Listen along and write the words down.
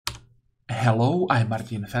Hello, I'm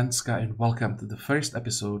Martin Fencka and welcome to the first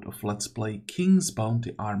episode of Let's Play King's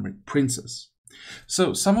Bounty Armored Princess.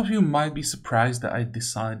 So, some of you might be surprised that I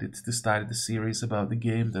decided to start the series about the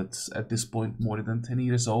game that's at this point more than 10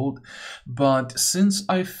 years old, but since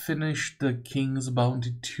I finished the King's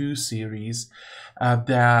Bounty 2 series,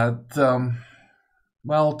 let's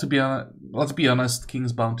be honest,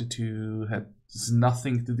 King's Bounty 2 had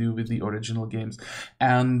nothing to do with the original games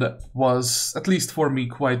and was, at least for me,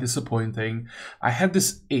 quite disappointing. I had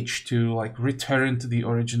this itch to return to the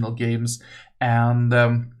original games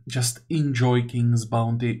and just enjoy King's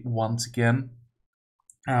Bounty once again.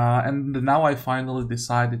 And now I finally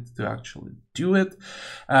decided to actually do it.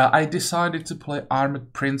 I decided to play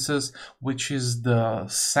Armored Princess, which is the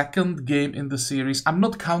second game in the series. I'm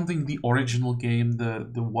not counting the original game, the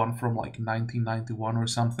one from 1991 or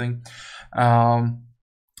something. I'm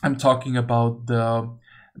talking about the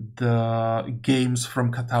games from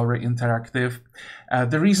Katauri Interactive.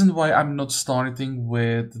 The reason why I'm not starting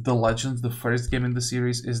with the Legends, the first game in the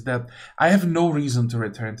series, is that I have no reason to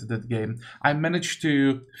return to that game. I managed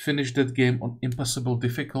to finish that game on impossible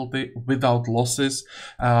difficulty without losses,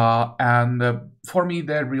 and for me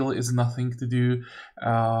there really is nothing to do,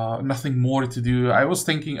 nothing more to do. I was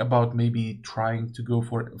thinking about maybe trying to go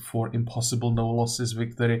for impossible no losses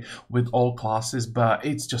victory with all classes, but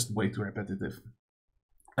it's just way too repetitive.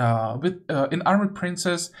 In Armored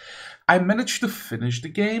Princess, I managed to finish the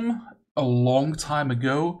game a long time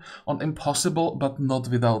ago on impossible, but not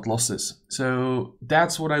without losses. So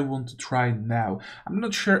that's what I want to try now. I'm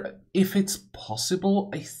not sure if it's possible.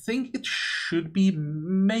 I think it should be,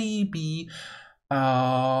 maybe,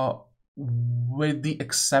 with the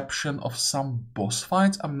exception of some boss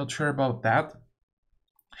fights. I'm not sure about that,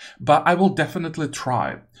 but I will definitely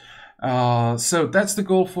try. So that's the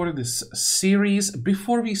goal for this series.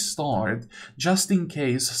 Before we start, just in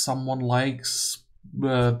case someone likes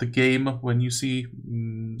the game when you see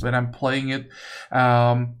when I'm playing it,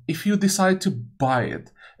 if you decide to buy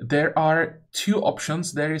it, there are two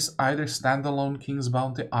options. There is either standalone King's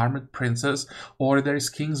Bounty Armored Princess, or there is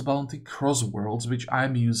King's Bounty Crossworlds, which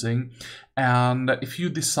I'm using. And if you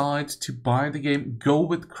decide to buy the game, go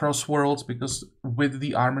with Crossworlds, because with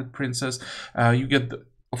the Armored Princess, you get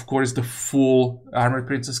of course the full Armored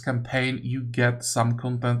Princess campaign. You get some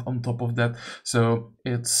content on top of that, so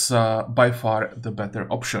it's by far the better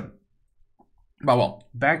option. But well,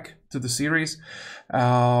 back to the series.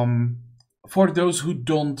 For those who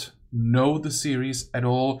don't know the series at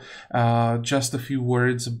all, just a few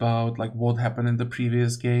words about what happened in the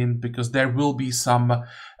previous game, because there will be some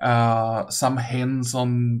hints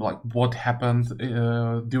on what happened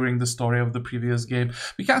during the story of the previous game.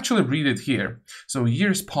 We can actually read it here. So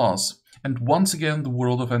years pass, and once again the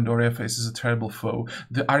world of Andoria faces a terrible foe.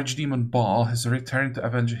 The Archdemon Baal has returned to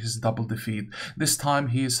avenge his double defeat. This time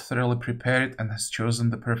he is thoroughly prepared and has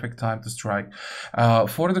chosen the perfect time to strike.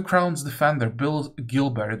 For the Crown's defender, Bill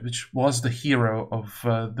Gilbert, which was the hero of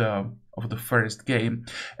the first game,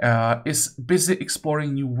 is busy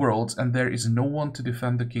exploring new worlds, and there is no one to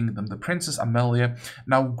defend the kingdom. The Princess Amelia,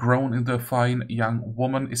 now grown into a fine young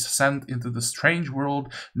woman, is sent into the strange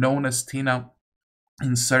world known as Tina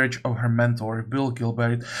in search of her mentor, Bill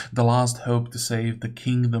Gilbert, the last hope to save the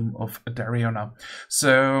kingdom of Dariona.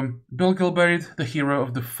 So, Bill Gilbert, the hero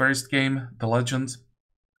of the first game, The Legend.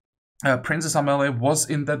 Princess Amelia was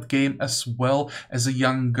in that game as well as a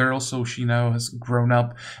young girl, so she now has grown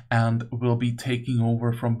up and will be taking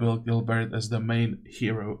over from Bill Gilbert as the main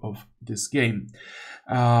hero of this game.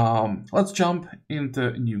 Let's jump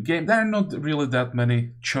into a new game. There are not really that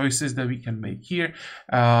many choices that we can make here.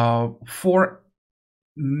 For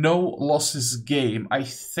no losses game, I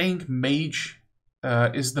think Mage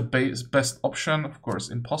is the best option. Of course,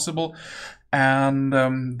 impossible, and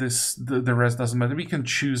the rest doesn't matter. We can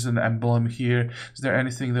choose an emblem here. Is there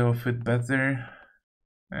anything that will fit better?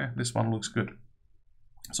 This one looks good.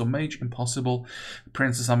 So Mage, impossible.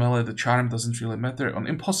 Princess Amelia, the charm doesn't really matter. On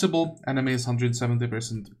impossible, enemy is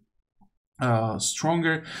 170%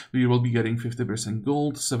 stronger. We will be getting 50%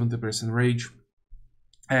 gold, 70% rage,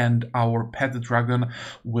 and our pet dragon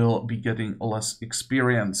will be getting less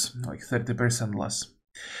experience, like 30% less.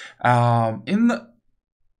 In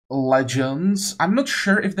Legends, I'm not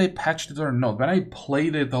sure if they patched it or not. When I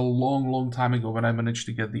played it a long time ago, when I managed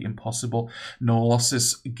to get the impossible no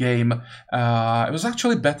losses game, it was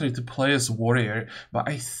actually better to play as warrior, but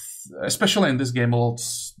especially in this game,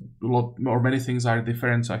 many things are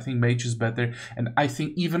different, so I think Mage is better. And I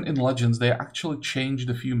think even in Legends, they actually changed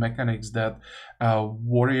a few mechanics that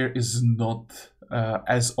warrior is not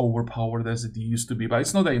as overpowered as it used to be, but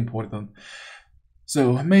it's not that important.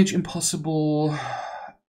 So Mage, impossible,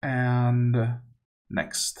 and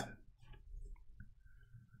next.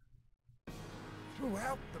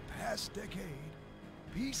 Throughout the past decade,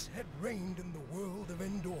 peace had reigned in the world of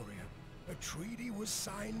Endoria. A treaty was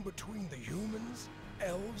signed between the humans,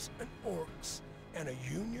 elves, and orcs, and a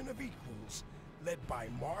union of equals, led by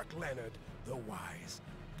Mark Leonard the Wise,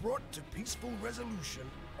 brought to peaceful resolution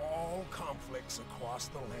all conflicts across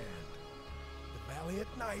the land. The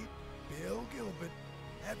valiant knight, Bill Gilbert,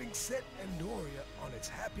 having set Endoria on its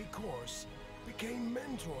happy course, became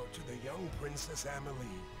mentor to the young Princess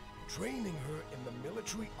Amelie, training her in the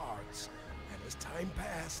military arts, and as time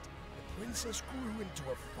passed, the princess grew into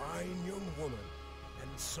a fine young woman,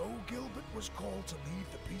 and so Gilbert was called to leave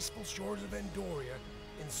the peaceful shores of Endoria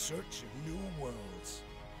in search of new worlds.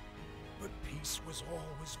 But peace was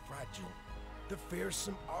always fragile. The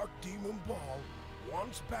fearsome Archdemon Ball,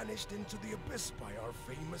 once banished into the abyss by our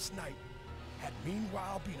famous knight, had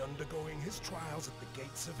meanwhile been undergoing his trials at the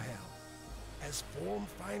gates of hell. As form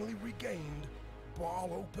finally regained,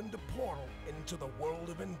 Ball opened a portal into the world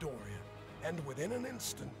of Endoria, and within an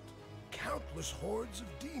instant, countless hordes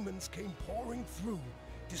of demons came pouring through,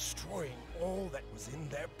 destroying all that was in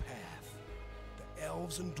their path. The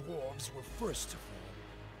elves and dwarves were first to fall,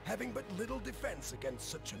 having but little defense against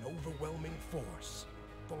such an overwhelming force.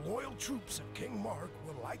 The loyal troops of King Mark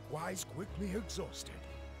were likewise quickly exhausted,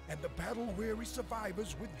 and the battle-weary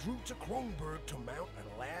survivors withdrew to Kronberg to mount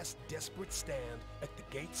a last desperate stand at the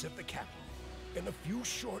gates of the capital. In a few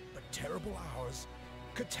short but terrible hours,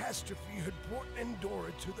 catastrophe had brought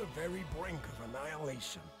Endoria to the very brink of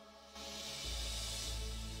annihilation.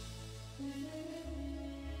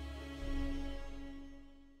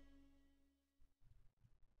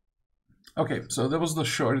 Okay, so that was the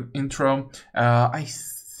short intro. I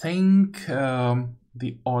think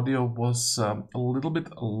the audio was a little bit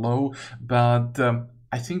low, but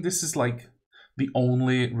I think this is like the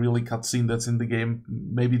only really cutscene that's in the game.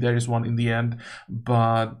 Maybe there is one in the end,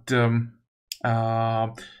 but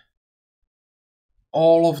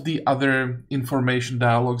all of the other information,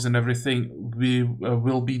 dialogues, and everything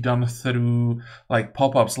will be done through like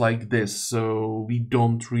pop-ups like this. So we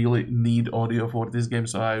don't really need audio for this game.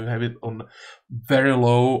 So I have it on very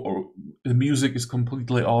low, or the music is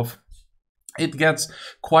completely off. It gets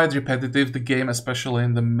quite repetitive. The game, especially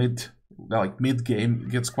in the mid game,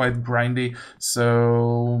 gets quite grindy.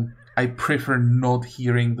 So I prefer not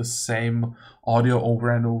hearing the same audio over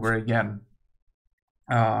and over again.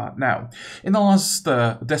 Now, in the last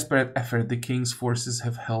desperate effort, the king's forces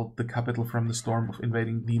have held the capital from the storm of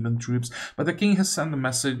invading demon troops, but the king has sent a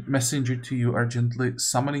messenger to you urgently,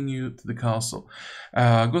 summoning you to the castle.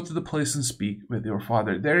 Go to the place and speak with your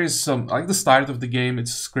father. There is some, like the start of the game,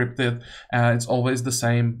 it's scripted, and it's always the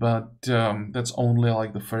same, but that's only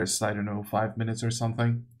like the first, I don't know, 5 minutes or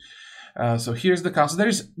something. So here's the castle.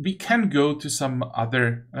 We can go to some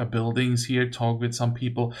other buildings here, talk with some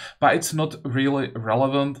people, but it's not really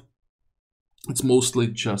relevant. It's mostly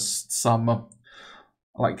just some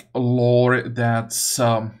like lore that's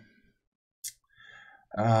that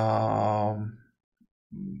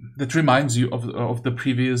reminds you of the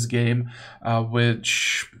previous game,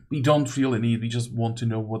 which we don't really need. We just want to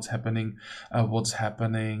know what's happening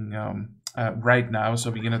right now.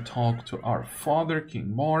 So we're gonna talk to our father,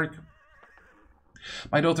 King Mark.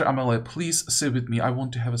 My daughter Amelie, please sit with me. I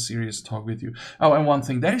want to have a serious talk with you. Oh, and one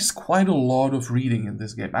thing, there is quite a lot of reading in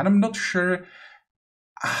this game, and I'm not sure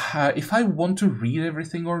if I want to read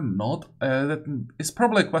everything or not. That is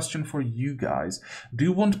probably a question for you guys. Do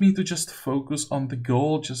you want me to just focus on the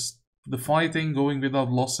goal, just the fighting, going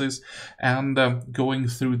without losses, and going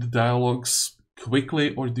through the dialogues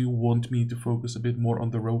quickly, or do you want me to focus a bit more on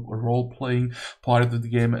the role-playing part of the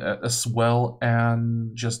game as well,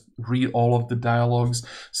 and just read all of the dialogues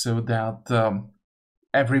so that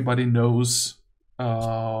everybody knows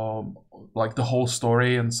like the whole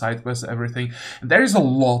story and side quests, everything? And there is a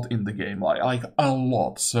lot in the game, like a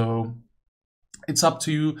lot, so it's up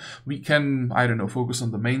to you. We can, I don't know, focus on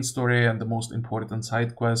the main story and the most important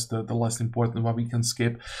side quest, the less important one we can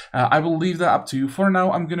skip. I will leave that up to you. For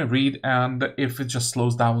now, I'm gonna read, and if it just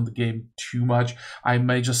slows down the game too much, I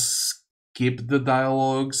may just skip the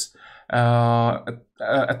dialogues,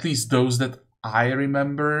 at least those that I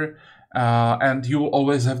remember. And you will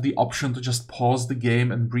always have the option to just pause the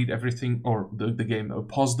game and read everything, or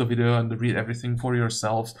pause the video and read everything for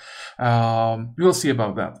yourselves. We'll see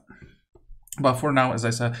about that. But for now, as I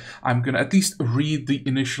said, I'm gonna at least read the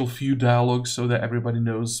initial few dialogues so that everybody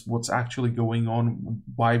knows what's actually going on,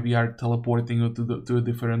 why we are teleporting to a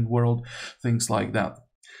different world, things like that.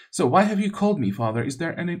 So, why have you called me, father? Is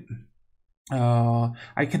there any...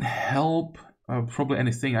 I can help, probably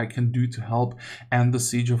anything I can do to help end the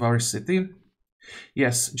siege of our city.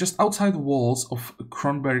 Yes, just outside the walls of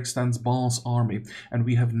Kronberg stands Baal's army, and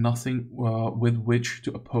we have nothing with which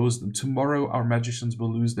to oppose them. Tomorrow our magicians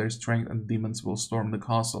will lose their strength and demons will storm the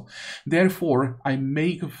castle. Therefore, I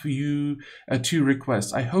make of you two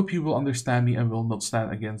requests. I hope you will understand me and will not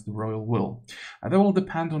stand against the royal will. That will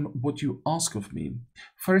depend on what you ask of me.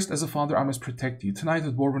 First, as a father, I must protect you. Tonight,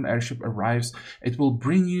 the Dwarven airship arrives. It will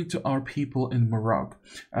bring you to our people in Morag.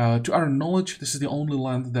 To our knowledge, this is the only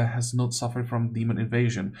land that has not suffered from demon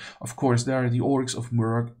invasion. Of course, there are the orcs of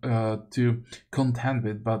Morag to contend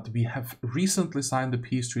with, but we have recently signed a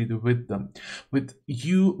peace treaty with them. With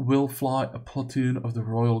you will fly a platoon of the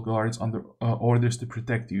royal guards under orders to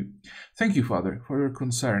protect you. Thank you, Father, for your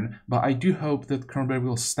concern, but I do hope that Kronberg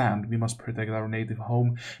will stand. We must protect our native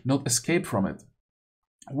home, not escape from it.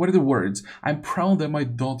 What are the words? I'm proud that my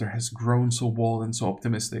daughter has grown so bold and so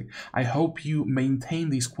optimistic. I hope you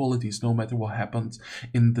maintain these qualities no matter what happens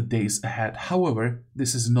in the days ahead. However,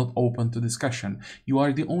 this is not open to discussion. You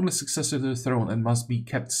are the only successor to the throne and must be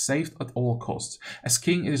kept safe at all costs. As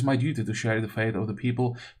king, it is my duty to share the fate of the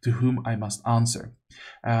people to whom I must answer.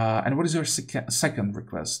 And what is your second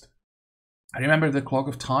request? I remember the clock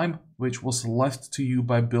of time, which was left to you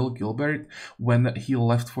by Bill Gilbert when he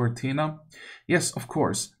left for Tina. Yes, of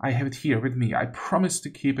course, I have it here with me. I promise to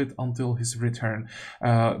keep it until his return,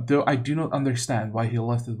 though I do not understand why he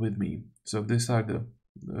left it with me. So these are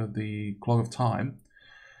the clock of time.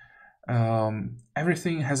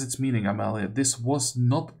 Everything has its meaning, Amalia. This was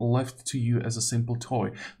not left to you as a simple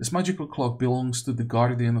toy. This magical clock belongs to the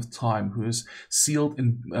Guardian of Time, who is sealed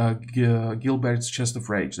in Gilbert's Chest of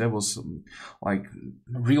Rage. That was like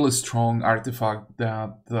really strong artifact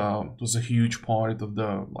that was a huge part of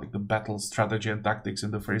the battle strategy and tactics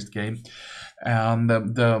in the first game. And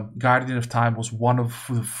the Guardian of Time was one of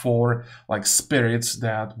the four like spirits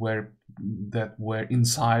that were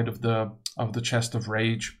inside of the Chest of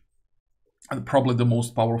Rage. And probably the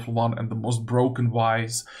most powerful one and the most broken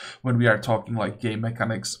wise when we are talking like game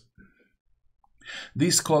mechanics.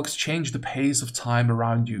 These clocks change the pace of time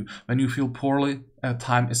around you. When you feel poorly,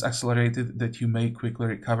 time is accelerated that you may quickly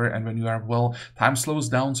recover, and when you are well, time slows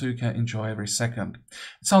down so you can enjoy every second.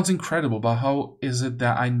 It sounds incredible, but how is it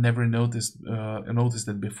that I never noticed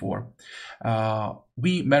it before?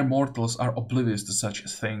 We mere mortals are oblivious to such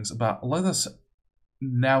things, but let us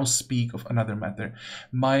now speak of another matter.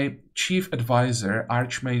 My chief advisor,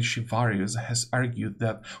 Archmage Shivarius, has argued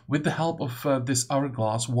that with the help of this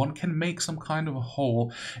hourglass, one can make some kind of a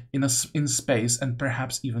hole in space and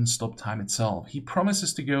perhaps even stop time itself. He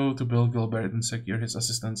promises to go to Bill Gilbert and secure his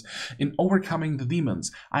assistance in overcoming the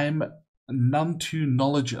demons. I'm not too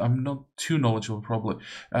knowledgeable probably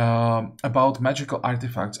about magical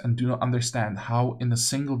artifacts and do not understand how in a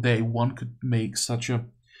single day one could make such a.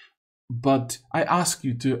 But I ask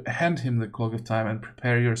you to hand him the clock of time and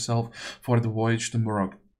prepare yourself for the voyage to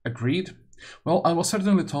Morag. Agreed? Well, I will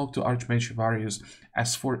certainly talk to Archmage Shivarius.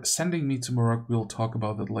 As for sending me to Morag, we'll talk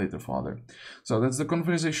about that later, Father. So that's the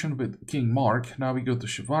conversation with King Mark. Now we go to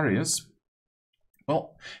Shivarius.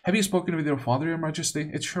 Well, have you spoken with your father, your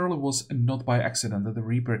majesty? It surely was not by accident that the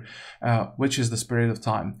Reaper, which is the spirit of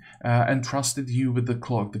time, entrusted you with the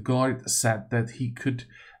clock. The guard said that he could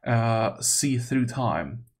see through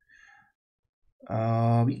time.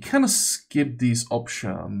 We kind of skip these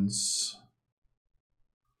options.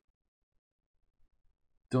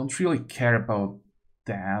 Don't really care about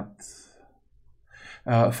that.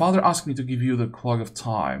 Father asked me to give you the clock of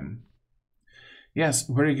time. Yes,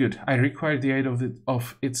 very good. I require the aid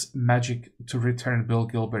of its magic to return Bill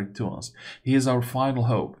Gilbert to us. He is our final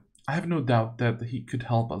hope. I have no doubt that he could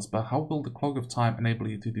help us, but how will the clock of time enable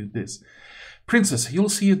you to do this? Princess, you'll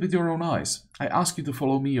see it with your own eyes. I ask you to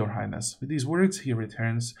follow me, your highness. With these words, he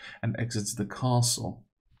returns and exits the castle.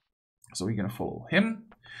 So we're going to follow him.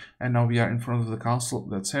 And now we are in front of the castle.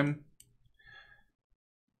 That's him.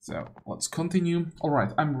 So let's continue. All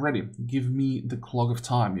right, I'm ready. Give me the clock of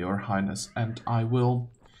time, your highness. And I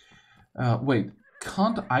will... wait,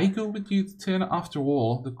 can't I go with you to Tina? After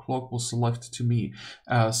all, the clock was left to me.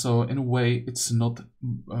 So in a way, it's not...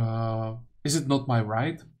 is it not my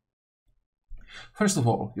right? First of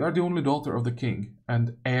all, you are the only daughter of the king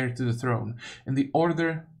and heir to the throne. In the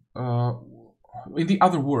other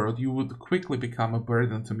world, you would quickly become a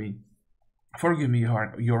burden to me. Forgive me,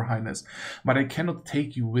 your highness, but I cannot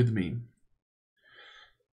take you with me.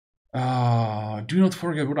 Do not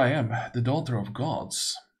forget what I am, the daughter of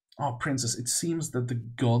gods. Oh, princess, it seems that the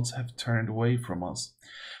gods have turned away from us.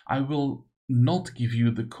 I will not give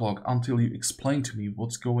you the clock until you explain to me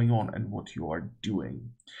what's going on and what you are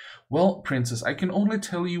doing. Well, Princess, I can only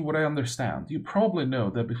tell you what I understand. You probably know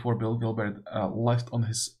that before Bill Gilbert left on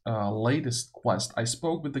his latest quest, I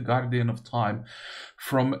spoke with the Guardian of Time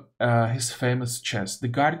from his famous chest. The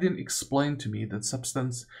Guardian explained to me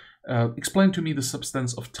that explained to me the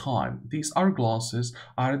substance of time. These hourglasses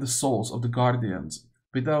are the souls of the Guardians.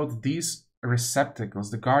 Without these receptacles,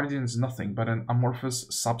 the Guardian is nothing but an amorphous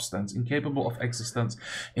substance incapable of existence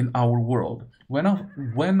in our world. When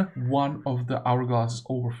one of the hourglasses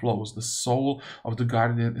overflows, the soul of the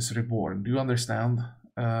Guardian is reborn. Do you understand?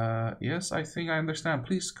 Yes, I think I understand.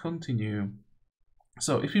 Please continue.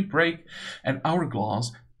 So if you break an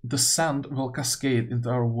hourglass, the sand will cascade into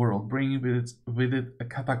our world, bringing with it a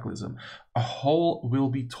cataclysm. A hole will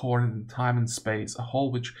be torn in time and space, a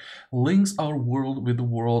hole which links our world with the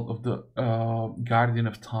world of the Guardian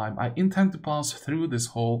of Time. I intend to pass through this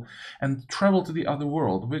hole and travel to the other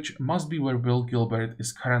world, which must be where Bill Gilbert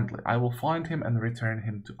is currently. I will find him and return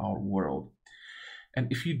him to our world.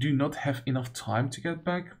 And if you do not have enough time to get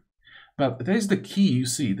back, but there's the key, you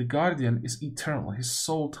see. The Guardian is eternal, his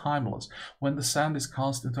soul timeless. When the sand is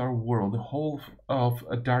cast into our world, the whole of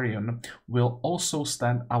Darien will also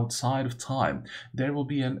stand outside of time. There will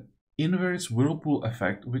be an inverse whirlpool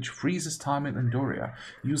effect which freezes time in Endoria,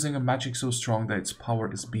 using a magic so strong that its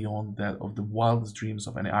power is beyond that of the wildest dreams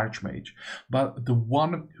of any archmage. But the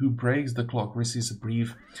one who breaks the clock receives a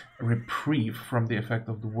brief reprieve from the effect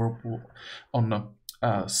of the whirlpool on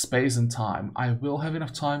space and time. I will have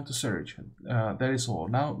enough time to search. That is all.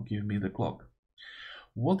 Now give me the clock.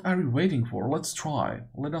 What are we waiting for? Let's try.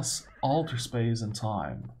 Let us alter space and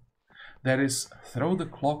time. That is, throw the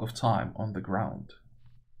clock of time on the ground.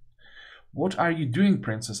 What are you doing,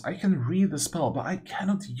 Princess? I can read the spell, but I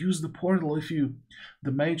cannot use the portal if you... The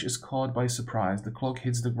mage is caught by surprise. The clock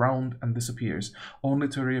hits the ground and disappears, only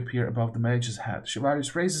to reappear above the mage's head.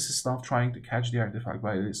 Shivarius raises his staff, trying to catch the artifact,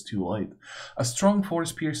 but it is too late. A strong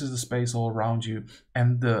force pierces the space all around you,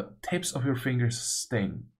 and the tips of your fingers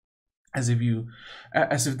sting, as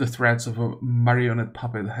if the threads of a marionette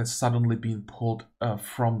puppet had suddenly been pulled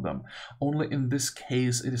from them. Only in this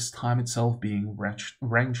case it is time itself being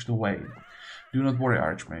wrenched away. Do not worry,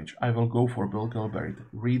 Archmage. I will go for Bill Gilbert.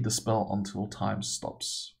 Read the spell until time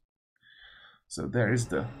stops. So there is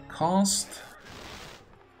the cast.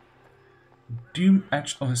 Doom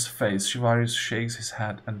etched on his face, Shivarius shakes his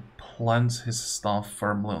head and plants his staff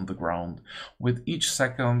firmly on the ground. With each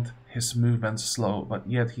second, his movements slow, but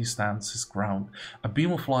yet he stands his ground. A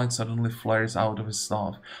beam of light suddenly flares out of his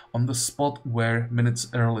staff. On the spot where, minutes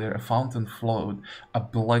earlier, a fountain flowed, a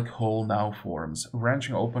black hole now forms,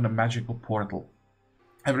 wrenching open a magical portal.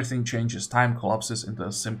 Everything changes, time collapses into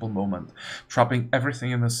a simple moment, trapping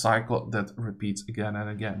everything in a cycle that repeats again and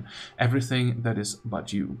again. Everything that is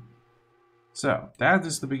but you. So, that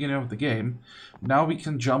is the beginning of the game. Now we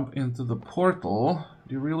can jump into the portal.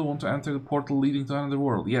 Do you really want to enter the portal leading to another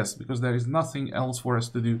world? Yes, because there is nothing else for us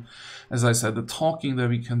to do. As I said, the talking that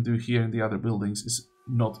we can do here in the other buildings is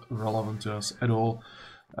not relevant to us at all.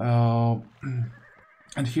 And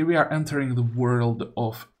here we are entering the world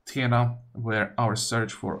of Tiena, where our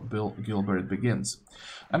search for Bill Gilbert begins.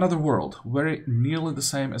 Another world, very nearly the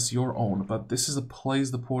same as your own, but this is a place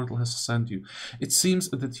the portal has sent you. It seems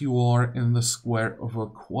that you are in the square of a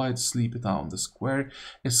quiet, sleepy town. The square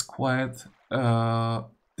is quiet,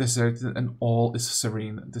 deserted, and all is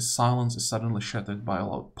serene. The silence is suddenly shattered by a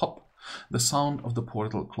loud pop, the sound of the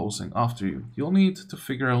portal closing after you. You'll need to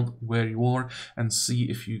figure out where you are and see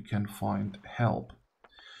if you can find help.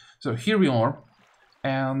 So here we are.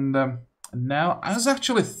 And now, I was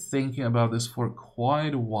actually thinking about this for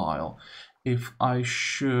quite a while, if I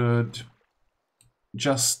should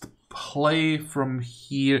just play from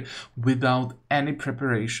here without any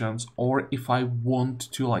preparations, or if I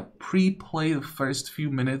want to like pre-play the first few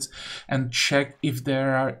minutes and check if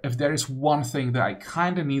there is one thing that I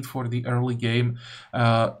kind of need for the early game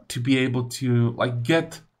to be able to like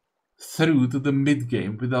get through to the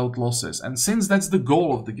mid-game without losses. And since that's the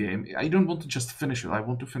goal of the game, I don't want to just finish it. I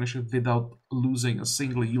want to finish it without losing a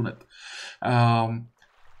single unit.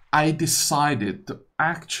 I decided to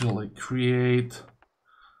actually create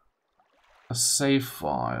a save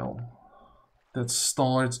file that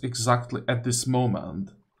starts exactly at this moment.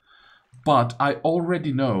 But I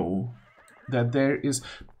already know that there is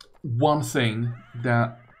one thing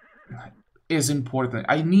that is important.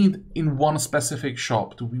 I need in one specific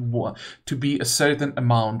shop to be a certain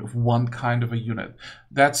amount of one kind of a unit.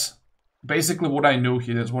 That's basically what I know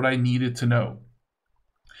here. That's what I needed to know.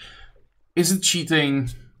 Is it cheating?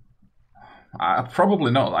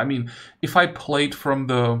 Probably not. I mean, if I played from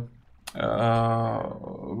the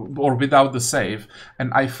or without the save,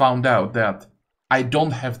 and I found out that I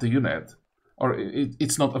don't have the unit, or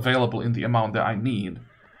it's not available in the amount that I need,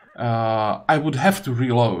 I would have to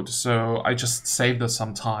reload, so I just saved us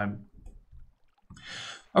some time.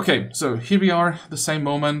 Okay, so here we are, the same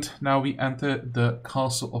moment. Now we enter the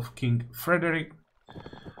castle of King Frederick.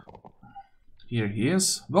 Here he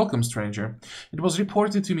is. Welcome, stranger. It was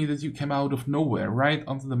reported to me that you came out of nowhere, right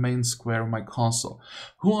onto the main square of my castle.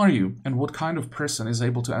 Who are you, and what kind of person is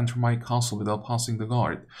able to enter my castle without passing the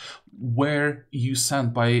guard? Were you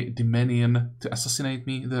sent by Dominion to assassinate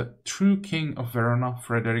me, the true king of Verona,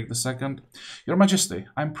 Frederick II? Your Majesty,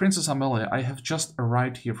 I'm Princess Amelia. I have just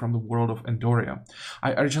arrived here from the world of Endoria.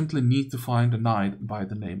 I urgently need to find a knight by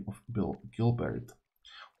the name of Bill Gilbert.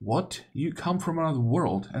 What? You come from another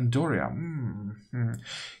world, Endoria?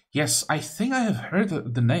 Yes, I think I have heard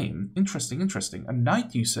the name. Interesting, interesting. A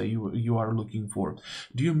knight, you say you are looking for.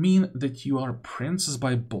 Do you mean that you are a princess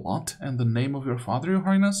by blood and the name of your father, your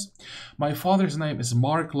highness? My father's name is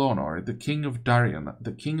Mark Lonor, the king of Darien,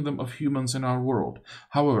 the kingdom of humans in our world.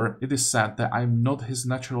 However, it is said that I am not his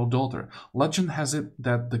natural daughter. Legend has it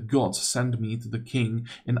that the gods sent me to the king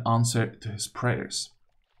in answer to his prayers.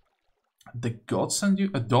 The gods send you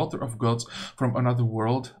a daughter of gods from another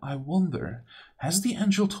world? I wonder, has the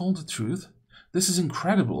angel told the truth? This is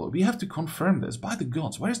incredible. We have to confirm this. By the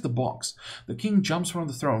gods, where is the box? The king jumps from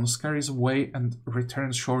the throne, scurries away, and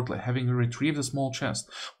returns shortly, having retrieved a small chest,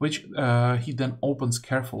 which he then opens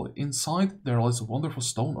carefully. Inside, there lies a wonderful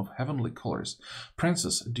stone of heavenly colors.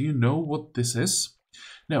 Princess, do you know what this is?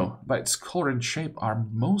 No, but its color and shape are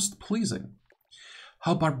most pleasing.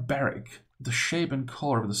 How barbaric. The shape and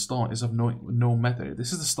color of the stone is of no matter.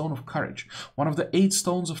 This is the stone of courage, one of the 8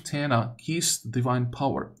 stones of Tiana, keys to divine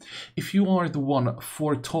power. If you are the one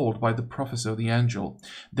foretold by the prophecy of the angel,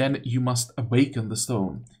 then you must awaken the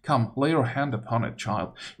stone. Come, lay your hand upon it,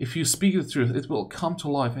 child. If you speak the truth, it will come to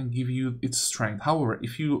life and give you its strength. However,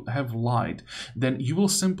 if you have lied, then you will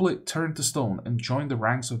simply turn to stone and join the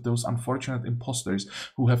ranks of those unfortunate impostors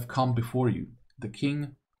who have come before you. The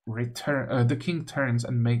king turns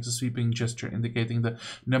and makes a sweeping gesture indicating the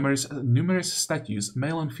numerous statues,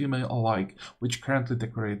 male and female alike, which currently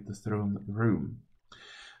decorate the throne room.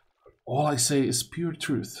 All I say is pure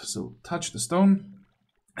truth, so touch the stone.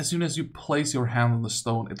 As soon as you place your hand on the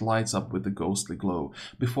stone, it lights up with a ghostly glow,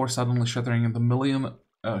 before suddenly shattering into a million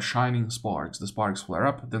shining sparks. The sparks flare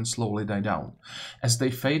up, then slowly die down. As they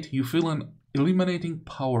fade, you feel an illuminating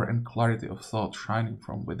power and clarity of thought shining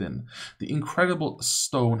from within. The incredible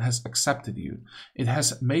stone has accepted you. It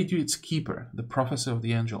has made you its keeper. The prophecy of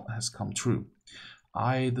the angel has come true.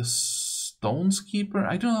 The stone's keeper?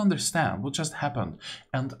 I don't understand what just happened,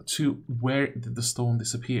 and to where did the stone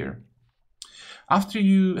disappear? After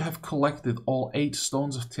you have collected all 8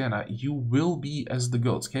 stones of Tiana, you will be as the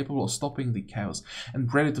gods, capable of stopping the chaos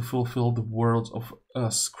and ready to fulfill the words of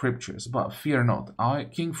scriptures. But fear not,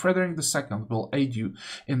 King Frederick II, will aid you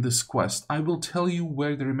in this quest. I will tell you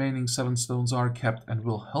where the remaining 7 stones are kept and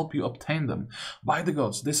will help you obtain them. By the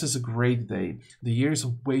gods, this is a great day. The years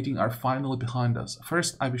of waiting are finally behind us.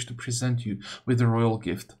 First, I wish to present you with a royal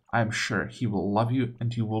gift. I am sure he will love you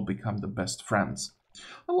and you will become the best friends.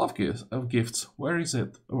 I love gifts. Where is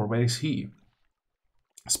it? Or where is he?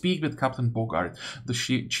 Speak with Captain Bogart, the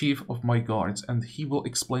chief of my guards, and he will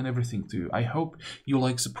explain everything to you. I hope you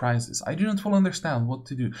like surprises. I do not fully understand what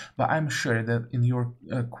to do, but I'm sure that in your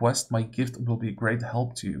quest, my gift will be a great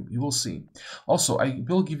help to you. You will see. Also, I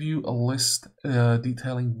will give you a list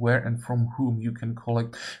detailing where and from whom you can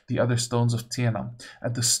collect the other stones of Tiana.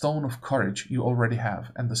 At the Stone of Courage you already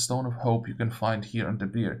have, and the Stone of Hope you can find here on the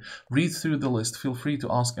bier. Read through the list. Feel free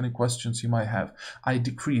to ask any questions you might have. I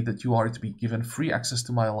decree that you are to be given free access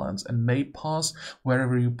to my lands and may pass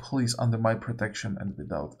wherever you please under my protection and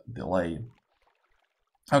without delay.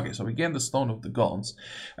 Okay, so we gain the Stone of the Gods.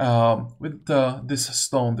 With this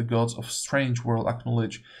stone, the gods of Strange World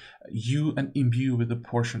acknowledge you and imbue with a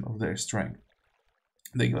portion of their strength.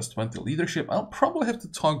 They give us 20 leadership. I'll probably have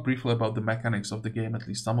to talk briefly about the mechanics of the game, at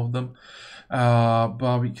least some of them,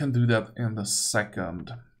 but we can do that in a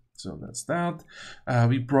second. So that's that.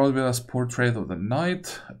 We brought with us Portrait of the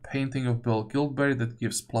Knight, a painting of Bill Gilbert that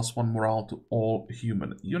gives +1 morale to all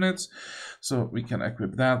human units. So we can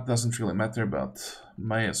equip that. Doesn't really matter, but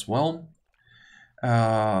may as well.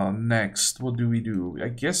 Next, what do? I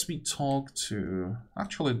guess we talk to...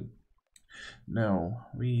 Actually, no.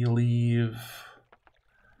 We leave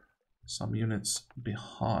some units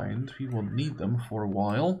behind. We will need them for a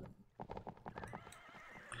while.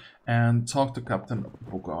 And talk to Captain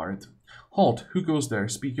Bogart. Halt! Who goes there?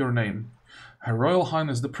 Speak your name. Her Royal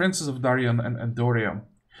Highness, the Princess of Darien and Endoria.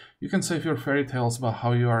 You can save your fairy tales about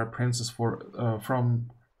how you are a princess for some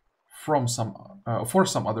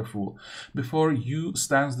other fool. Before you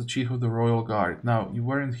stands the chief of the royal guard. Now, you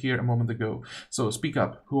weren't here a moment ago, so speak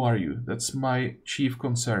up. Who are you? That's my chief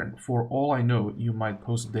concern. For all I know, you might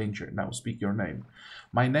pose a danger. Now, speak your name.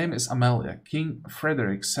 My name is Amelia. King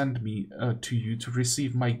Frederick sent me to you to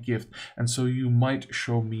receive my gift, and so you might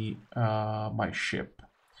show me my ship.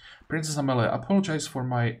 Princess Amelia, apologize for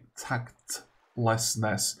my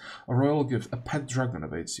tactlessness. A royal gift, a pet dragon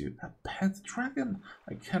awaits you. A pet dragon?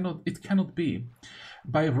 It cannot be.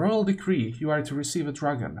 By royal decree, you are to receive a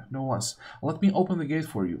dragon, no less. Let me open the gate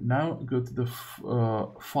for you. Now go to the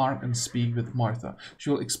farm and speak with Martha. She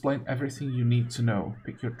will explain everything you need to know.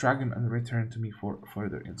 Pick your dragon and return to me for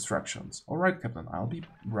further instructions. Alright, Captain, I'll be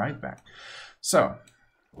right back. So,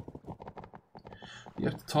 you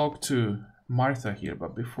have to talk to Martha here,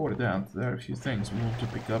 but before that, there are a few things we want to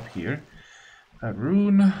pick up here. A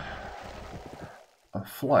rune, a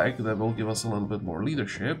flag that will give us a little bit more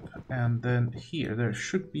leadership, and then here there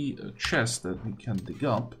should be a chest that we can dig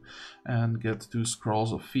up and get 2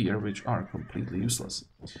 scrolls of fear, which are completely useless.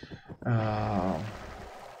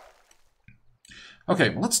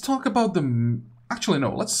 Okay, let's talk about the... Actually,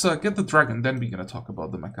 no, let's get the dragon, then we're gonna talk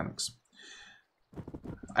about the mechanics.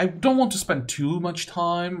 I don't want to spend too much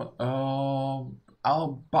time, but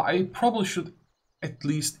I probably should at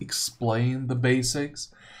least explain the basics.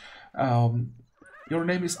 Your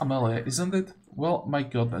name is Amelia, isn't it? Well, my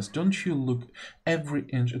goodness, don't you look every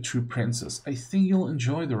inch a true princess? I think you'll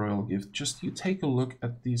enjoy the royal gift. Just you take a look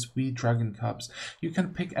at these wee dragon cubs. You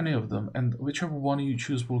can pick any of them, and whichever one you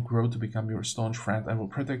choose will grow to become your staunch friend and will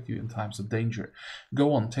protect you in times of danger.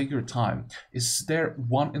 Go on, take your time. Is there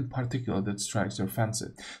one in particular that strikes your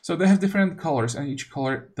fancy? So they have different colors, and each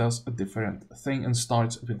color does a different thing and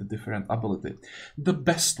starts with a different ability. The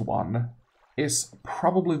best one is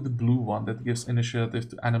probably the blue one that gives initiative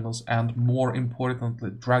to animals and, more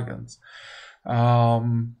importantly, dragons.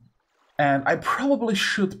 And I probably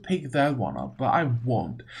should pick that one up, but I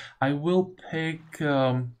won't. I will pick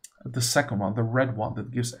the second one, the red one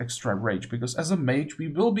that gives extra rage, because as a mage we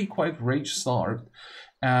will be quite rage starved,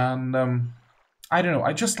 and I don't know,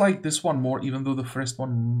 I just like this one more, even though the first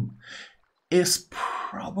one is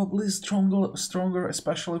probably stronger,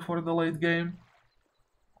 especially for the late game.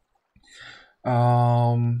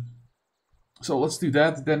 So let's do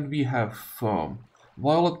that. Then we have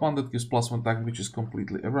violet one that gives +1 attack, which is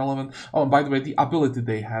completely irrelevant. Oh, and by the way, the ability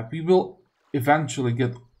they have, we will eventually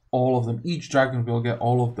get all of them. Each dragon will get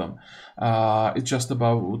all of them. It's just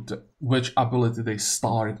about which ability they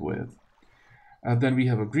start with. Then we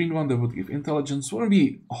have a green one that would give intelligence. Wouldn't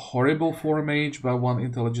be horrible for a mage, but 1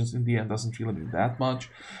 intelligence in the end doesn't really mean that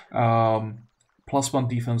much. +1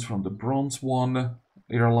 defense from the bronze one.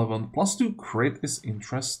 Irrelevant. +2 crit is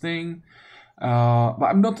interesting, but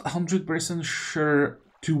I'm not 100% sure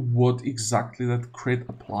to what exactly that crit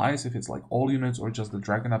applies, if it's like all units or just the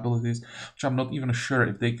dragon abilities, which I'm not even sure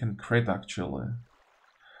if they can crit actually.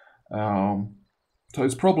 So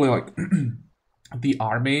it's probably like the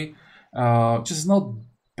army, which is not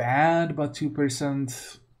bad, but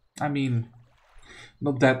 2%, I mean,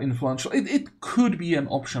 not that influential. It could be an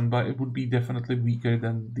option, but it would be definitely weaker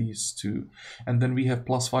than these two. And then we have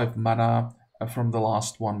 +5 mana from the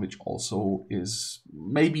last one, which also is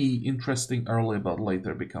maybe interesting early, but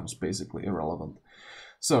later becomes basically irrelevant.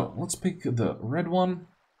 So let's pick the red one.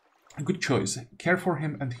 Good choice. Care for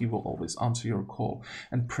him and he will always answer your call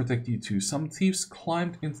and protect you too. Some thieves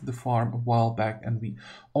climbed into the farm a while back and we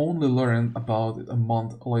only learned about it a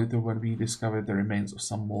month later when we discovered the remains of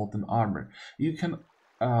some molten armor. You can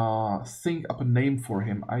think up a name for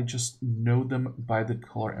him. I just know them by the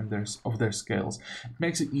color and of their scales. It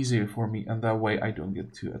makes it easier for me and that way I don't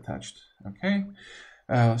get too attached. Okay?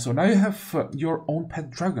 So now you have your own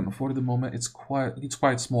pet dragon. For the moment, it's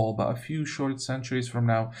quite small, but a few short centuries from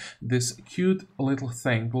now, this cute little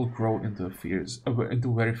thing will grow into a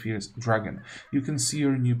very fierce dragon. You can see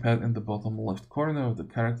your new pet in the bottom left corner of the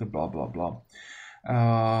character. Blah blah blah.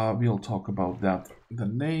 We'll talk about that. The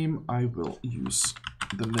name I will use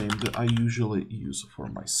the name that I usually use for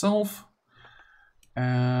myself,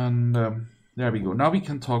 and. There we go. Now we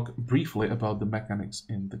can talk briefly about the mechanics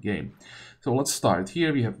in the game. So let's start.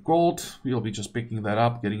 Here we have gold. We'll be just picking that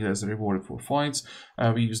up, getting it as a reward for fights.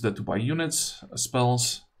 We use that to buy units,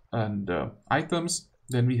 spells, and items.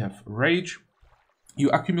 Then we have rage. You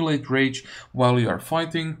accumulate rage while you are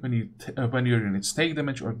fighting. When your units take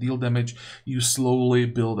damage or deal damage, you slowly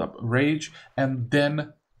build up rage. And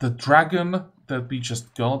then the dragon that we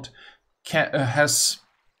just got has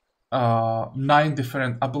 9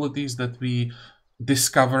 different abilities that we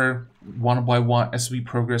discover one by one as we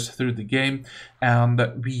progress through the game, and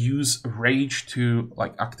we use rage to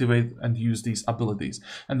like activate and use these abilities.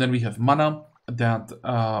 And then we have mana that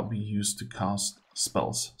we use to cast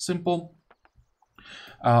spells. Simple.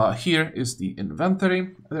 Here is the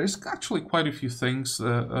inventory. There's actually quite a few things,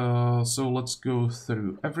 so let's go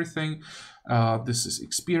through everything. This is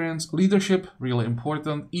experience. Leadership, really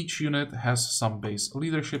important. Each unit has some base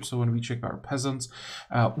leadership, so when we check our peasants,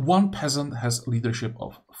 one peasant has leadership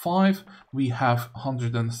of 5. We have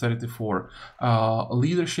 134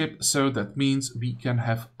 leadership, so that means we can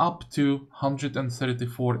have up to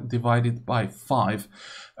 134 divided by 5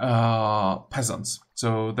 peasants.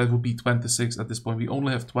 So that would be 26 at this point. We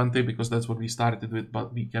only have 20 because that's what we started with,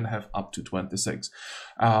 but we can have up to 26.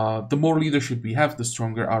 The more leadership we have, the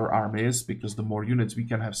stronger our army is, because the more units we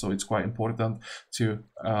can have. So it's quite important to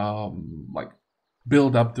like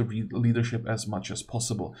build up the leadership as much as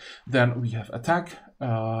possible. Then we have attack,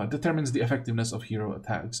 determines the effectiveness of hero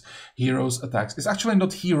attacks. Heroes attacks. It's actually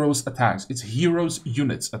not heroes attacks, it's heroes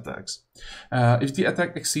units attacks. If the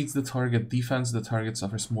attack exceeds the target defense, the target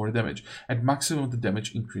suffers more damage. At maximum, the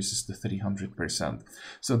damage increases to 300%.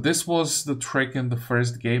 So this was the trick in the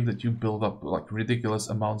first game, that you build up like ridiculous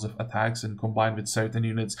amounts of attacks, and combined with certain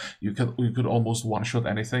units, you could almost one-shot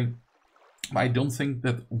anything. I don't think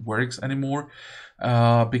that works anymore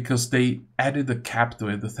because they added a cap to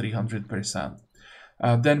it, the 300%.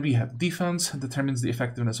 Then we have defense, determines the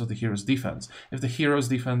effectiveness of the hero's defense. If the hero's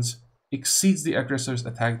defense exceeds the aggressor's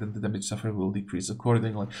attack, then the damage suffered will decrease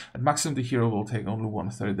accordingly. At maximum, the hero will take only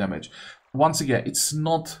 1/3 damage. Once again, it's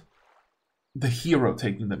not the hero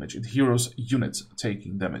taking damage, it's hero's units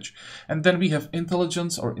taking damage. And then we have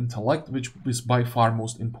intelligence or intellect, which is by far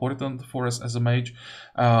most important for us as a mage.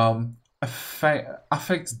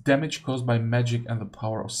 Affects damage caused by magic and the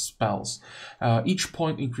power of spells. Each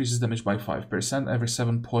point increases damage by 5%. Every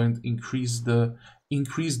 7 point increase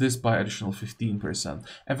this by additional 15%.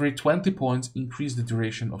 Every 20 points increase the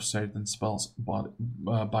duration of certain spells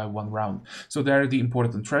by 1 round. So there are the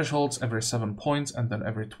important thresholds: every 7 points and then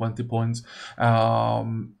every 20 points.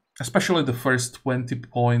 Especially the first 20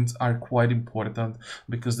 points are quite important,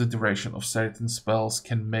 because the duration of certain spells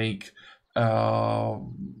can make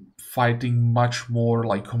fighting much more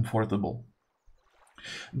like comfortable.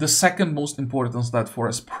 The second most important stat for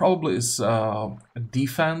us probably is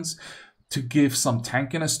defense, to give some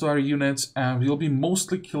tankiness to our units, and we'll be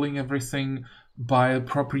mostly killing everything by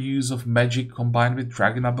proper use of magic combined with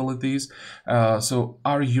dragon abilities. So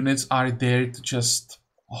our units are there to just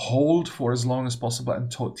hold for as long as possible and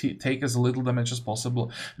take as little damage as possible,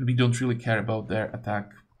 and we don't really care about their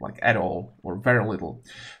attack like at all, or very little.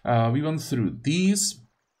 We went through these.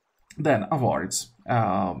 Then awards.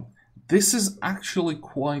 This is actually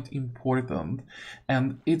quite important,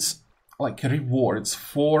 and it's like rewards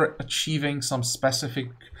for achieving some specific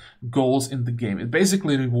goals in the game. It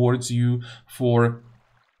basically rewards you for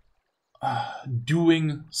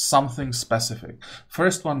doing something specific.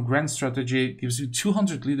 First one, grand strategy, gives you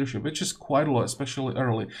 200 leadership, which is quite a lot, especially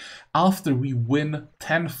early, after we win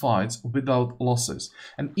 10 fights without losses.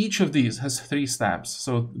 And each of these has 3 steps.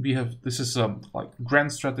 So we have, this is like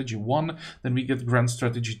grand strategy 1, then we get grand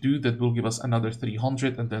strategy 2, that will give us another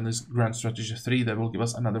 300, and then there's grand strategy 3, that will give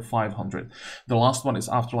us another 500. The last one is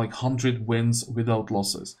after like 100 wins without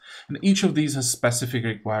losses. And each of these has specific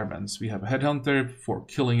requirements. We have Headhunter for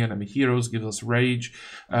killing enemy heroes, gives us rage,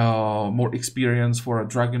 more experience for a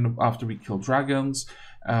dragon after we kill dragons.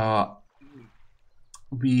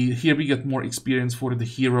 Here we get more experience for the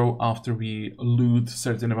hero after we loot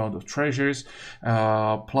certain amount of treasures,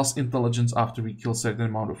 plus intelligence after we kill certain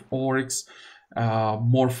amount of orcs.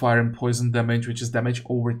 More fire and poison damage, which is damage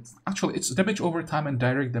over, actually it's damage over time and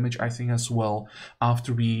direct damage I think as well,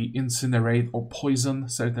 after we incinerate or poison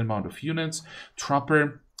certain amount of units.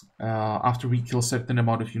 Trapper, after we kill certain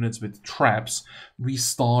amount of units with traps, we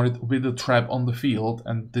start with a trap on the field,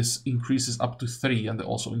 and this increases up to 3, and it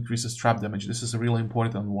also increases trap damage. This is a really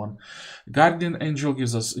important one. Guardian Angel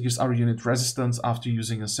gives our unit resistance after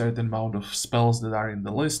using a certain amount of spells that are in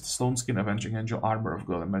the list: Stone Skin, Avenging Angel, Armor of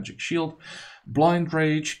God, and Magic Shield. Blind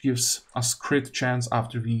Rage gives us crit chance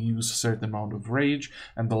after we use a certain amount of rage.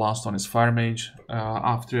 And the last one is Fire Mage.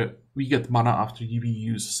 After we get mana after we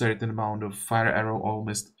use a certain amount of Fire Arrow, Oil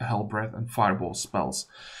Mist, Hell Breath, and Fireball spells.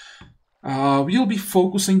 We'll be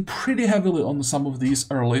focusing pretty heavily on some of these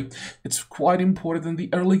early. It's quite important.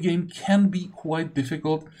 The early game can be quite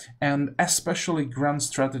difficult, and especially Grand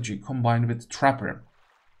Strategy combined with Trapper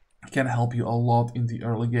can help you a lot in the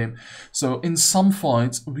early game. So in some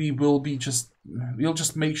fights, we'll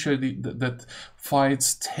just make sure that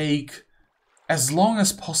fights take as long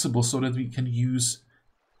as possible so that we can use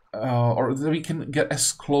or that we can get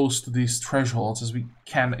as close to these thresholds as we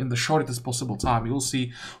can in the shortest possible time. You'll see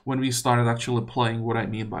when we started actually playing what I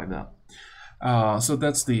mean by that. So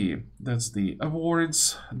that's the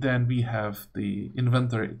awards. Then we have the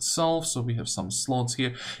inventory itself. So we have some slots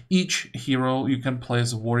here. Each hero you can play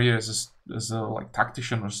as a warrior, as a like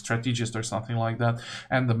tactician or strategist or something like that,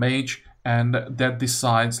 and the mage. And that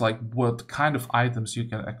decides like what kind of items you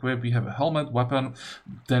can equip. We have a helmet, weapon,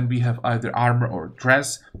 then we have either armor or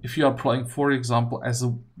dress. If you are playing, for example, as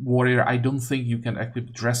a warrior, I don't think you can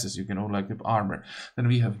equip dresses, you can only equip armor. Then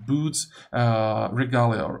we have boots,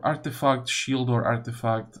 regalia or artifact, shield or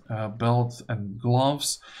artifact, belt and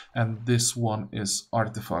gloves, and this one is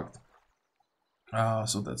artifact.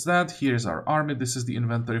 So that's that. Here's our army. This is the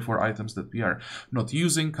inventory for items that we are not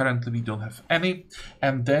using. Currently, we don't have any.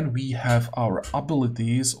 And then we have our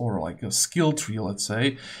abilities, or like a skill tree, let's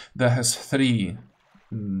say, that has three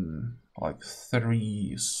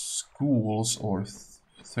schools, or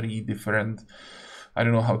three different, I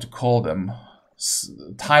don't know how to call them,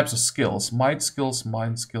 types of skills: might skills,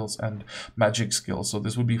 mind skills, and magic skills. So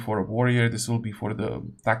this would be for a warrior, this will be for the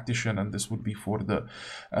tactician, and this would be for the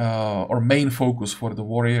or main focus for the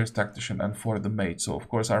warriors, tactician, and for the mage. So of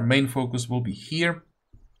course our main focus will be here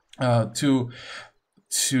to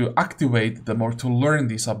activate them or to learn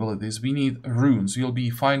these abilities. We need runes. We'll be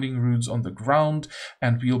finding runes on the ground,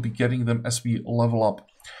 and we'll be getting them as we level up.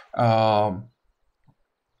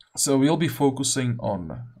 So we'll be focusing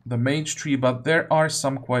on the mage tree, but there are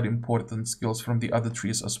some quite important skills from the other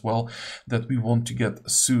trees as well that we want to get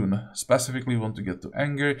soon. Specifically, we want to get to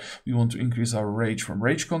anger, we want to increase our rage from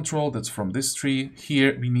rage control, that's from this tree.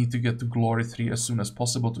 Here we need to get to glory 3 as soon as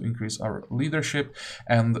possible to increase our leadership.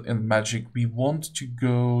 And in magic we want to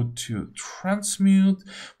go to transmute,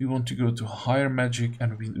 we want to go to higher magic,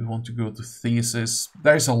 and we want to go to thesis.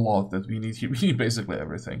 There's a lot that we need here. We need basically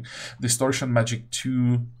everything. Distortion magic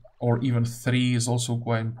 2 or even 3 is also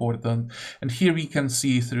quite important. And here we can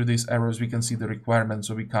see through these arrows, we can see the requirements,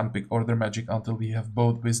 so we can't pick order magic until we have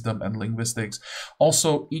both wisdom and linguistics.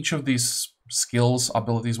 Also, each of these skills,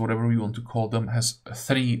 abilities, whatever we want to call them, has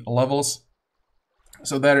 3 levels.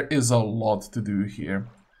 So there is a lot to do here.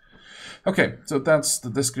 Okay, so that's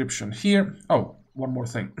the description here. Oh, one more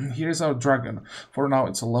thing. Here's our dragon. For now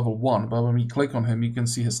it's a level 1, but when we click on him you can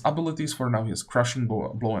see his abilities. For now he has crushing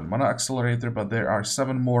blow and mana accelerator, but there are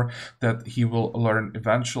 7 more that he will learn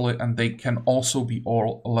eventually, and they can also be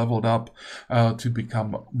all leveled up to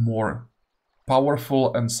become more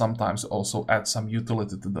powerful, and sometimes also add some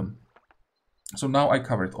utility to them. So now I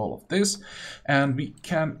covered all of this, and we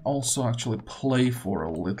can also actually play for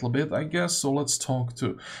a little bit, I guess. So let's talk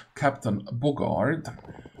to Captain Bogard.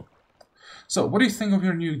 So, what do you think of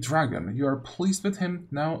your new dragon? You are pleased with him?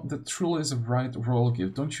 Now, that truly is a right royal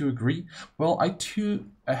gift, don't you agree? Well, I too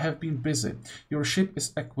have been busy. Your ship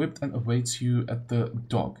is equipped and awaits you at the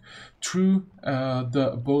dock. True,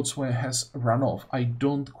 the boatswain has run off. I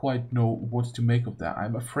don't quite know what to make of that.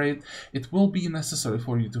 I'm afraid it will be necessary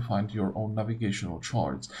for you to find your own navigational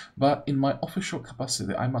charts. But in my official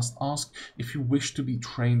capacity, I must ask if you wish to be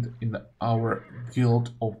trained in our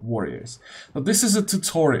Guild of Warriors. Now, this is a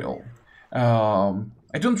tutorial.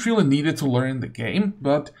 I don't really need it to learn the game,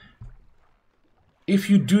 but if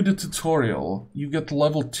you do the tutorial, you get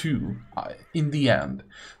level 2 in the end.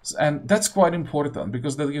 And that's quite important,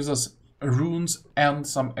 because that gives us runes and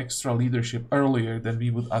some extra leadership earlier than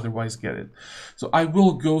we would otherwise get it. So I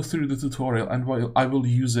will go through the tutorial, and I will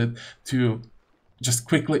use it to just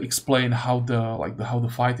quickly explain how the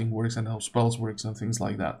fighting works and how spells works and things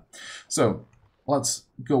like that. So let's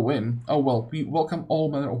go in. Oh well, we welcome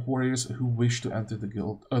all manner of warriors who wish to enter the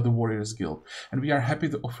guild, the Warriors Guild, and we are happy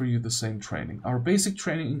to offer you the same training. Our basic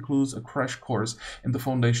training includes a crash course in the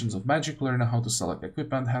foundations of magic, learning how to select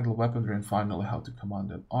equipment, handle weaponry, and finally how to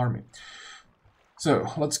command an army. So,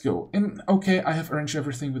 let's go in. Okay, I have arranged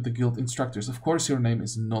everything with the guild instructors. Of course, your name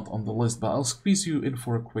is not on the list, but I'll squeeze you in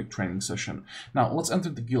for a quick training session. Now, let's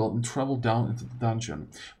enter the guild and travel down into the dungeon,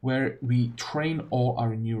 where we train all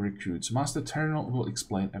our new recruits. Master Eternal will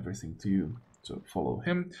explain everything to you. So, follow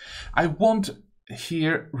him. I won't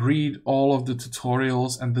here read all of the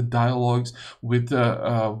tutorials and the dialogues with the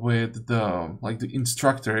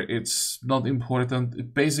instructor. It's not important.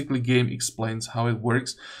 It basically game explains how it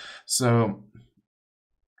works. So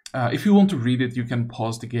if you want to read it, you can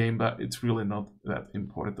pause the game, but it's really not that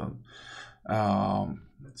important.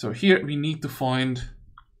 So here we need to find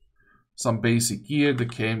some basic gear. The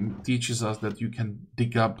game teaches us that you can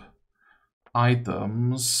dig up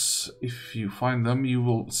items, if you find them, you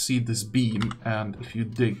will see this beam, and if you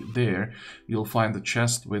dig there, you'll find a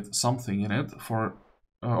chest with something in it.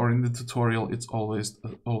 Or in the tutorial, it's always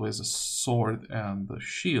a sword and a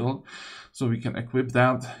shield, so we can equip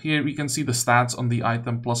that. Here we can see the stats on the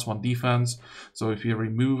item: +1 defense. So if you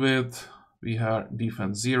remove it, we have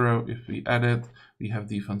defense 0. If we add it, we have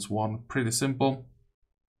defense 1. Pretty simple.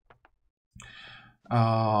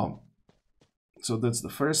 So that's the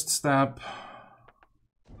first step.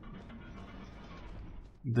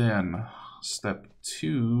 Then step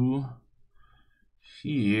 2,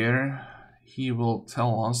 here he will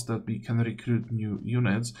tell us that we can recruit new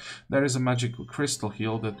units. There is a magical crystal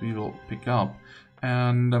here that we will pick up,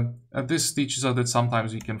 and this teaches us that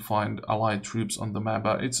sometimes we can find allied troops on the map,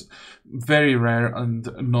 but it's very rare and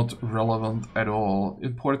not relevant at all.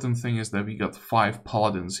 Important thing is that we got 5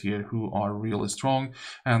 paladins here who are really strong,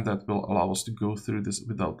 and that will allow us to go through this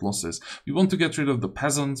without losses. We want to get rid of the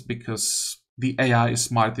peasants because the AI is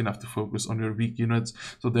smart enough to focus on your weak units,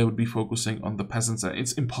 so they would be focusing on the peasants.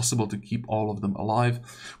 It's impossible to keep all of them alive,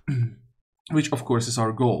 which of course is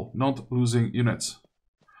our goal, not losing units.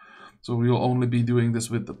 So we will only be doing this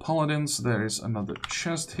with the paladins. There is another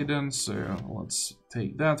chest hidden, so let's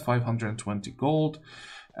take that, 520 gold.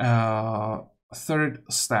 Third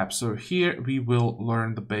step, so here we will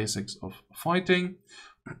learn the basics of fighting.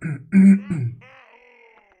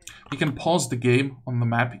 We can pause the game on the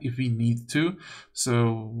map if we need to,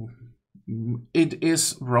 so it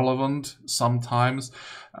is relevant sometimes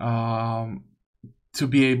to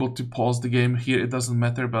be able to pause the game. Here it doesn't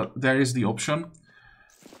matter, but there is the option.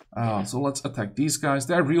 So let's attack these guys.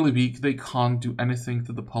 They're really weak, they can't do anything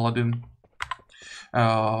to the paladin.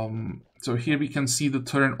 So here we can see the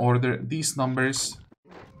turn order. These numbers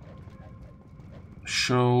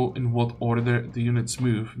show in what order the units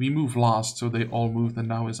move. We move last, so they all moved, and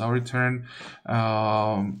now is our turn.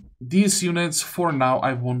 These units, for now,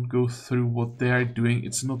 I won't go through what they're doing.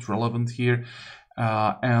 It's not relevant here.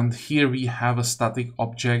 And here we have a static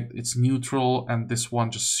object. It's neutral, and this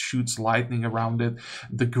one just shoots lightning around it.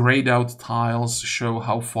 The grayed out tiles show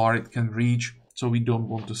how far it can reach, so we don't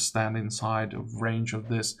want to stand inside of range of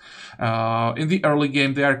this. In the early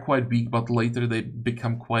game they are quite weak, but later they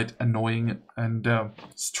become quite annoying and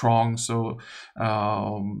strong, so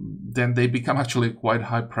then they become actually quite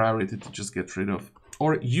high priority to just get rid of,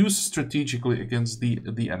 or use strategically against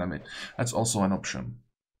the enemy. That's also an option.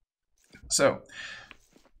 So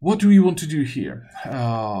what do we want to do here?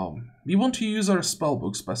 We want to use our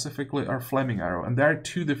spellbook, specifically our Flaming Arrow, and there are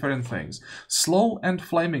 2 different things. Slow and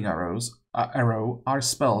Flaming Arrow are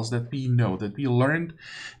spells that we know, that we learned,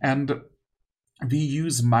 and we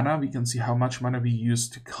use mana. We can see how much mana we use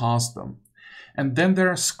to cast them. And then there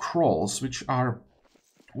are scrolls, which are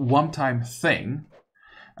one-time thing.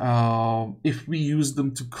 If we use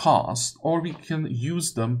them to cast, or we can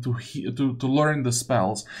use them to learn the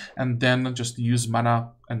spells and then just use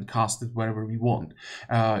mana and cast it wherever we want.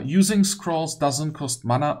 Using scrolls doesn't cost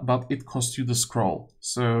mana, but it costs you the scroll.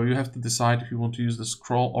 So you have to decide if you want to use the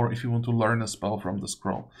scroll or if you want to learn a spell from the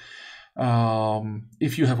scroll.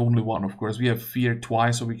 If you have only one, of course. We have fear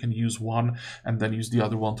twice, so we can use one and then use the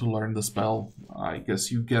other one to learn the spell. I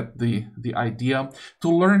guess you get the idea. To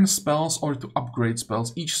learn spells or to upgrade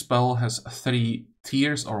spells, each spell has 3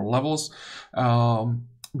 tiers or levels.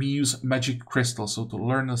 We use magic crystals, so to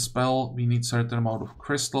learn a spell we need certain amount of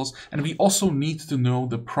crystals, and we also need to know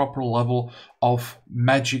the proper level of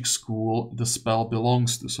magic school the spell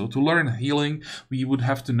belongs to. So to learn healing we would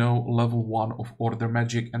have to know level 1 of order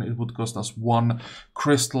magic, and it would cost us 1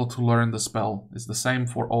 crystal to learn the spell. It's the same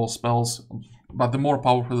for all spells, but the more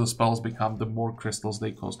powerful the spells become, the more crystals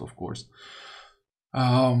they cost, of course.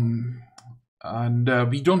 And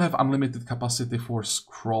we don't have unlimited capacity for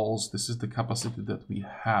scrolls. This is the capacity that we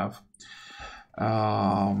have.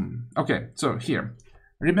 Okay, so here,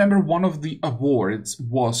 remember one of the awards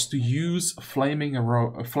was to use Flaming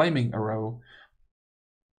Arrow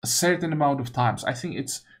a certain amount of times. I think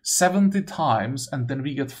it's 70 times, and then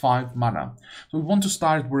we get 5 mana. So we want to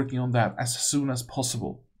start working on that as soon as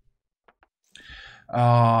possible.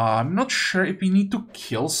 I'm not sure if we need to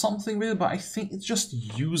kill something with it, but I think it's just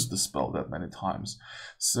use the spell that many times.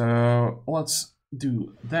 So let's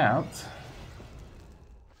do that.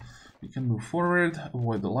 We can move forward,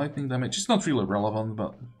 avoid the lightning damage. It's not really relevant,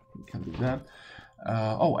 but we can do that.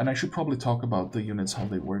 Oh, and I should probably talk about the units, how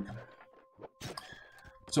they work.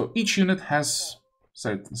 So each unit has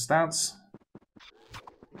certain stats.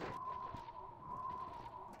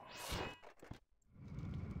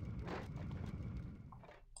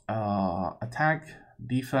 Attack,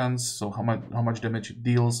 defense, so how much damage it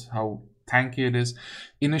deals, how tanky it is,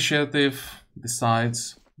 initiative,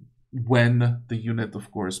 decides when the unit, of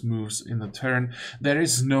course, moves in a turn. There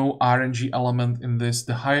is no RNG element in this.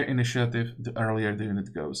 The higher initiative, the earlier the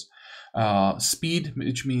unit goes. Speed,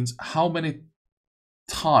 which means how many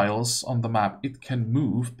tiles on the map it can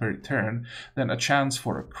move per turn, then a chance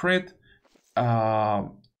for a crit.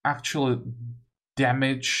 Actual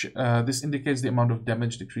damage, this indicates the amount of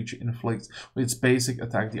damage the creature inflicts with its basic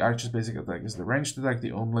attack. The archer's basic attack is the ranged attack.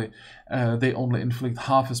 They only inflict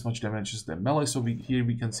half as much damage as their melee. So here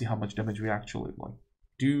we can see how much damage we actually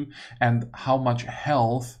do and how much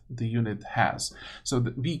health the unit has. So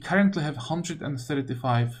we currently have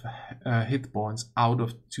 135 hit points out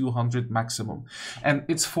of 200 maximum, and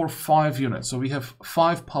it's for 5 units. So we have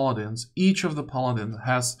 5 paladins. Each of the paladins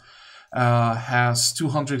has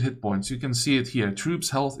 200 hit points. You can see it here.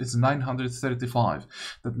 Troops health is 935.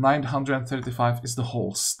 That 935 is the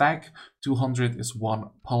whole stack. 200 is 1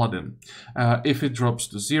 paladin. If it drops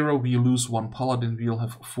to 0, we lose 1 paladin. We'll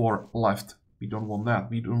have 4 left. We don't want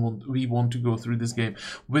that. We want to go through this game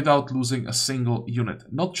without losing a single unit.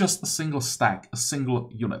 Not just a single stack, a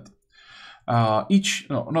single unit. Not each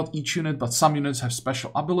unit, but some units have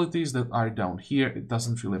special abilities that are down here. It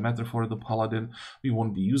doesn't really matter for the paladin. We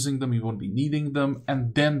won't be using them, we won't be needing them.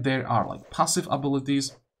 And then there are like passive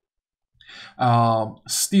abilities.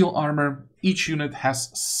 Steel armor, each unit has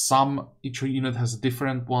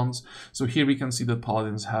different ones. So here we can see that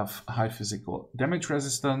paladins have high physical damage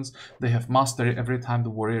resistance. They have mastery. Every time the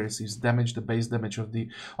warrior receives damage, the base damage of the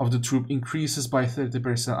troop increases by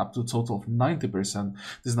 30% up to a total of 90%.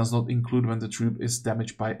 This does not include when the troop is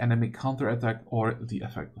damaged by enemy counterattack or the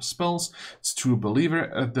effect of spells. It's true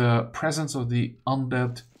believer. The presence of the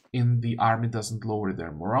undead in the army doesn't lower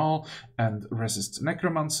their morale and resists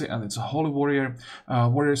necromancy, and it's a holy warrior.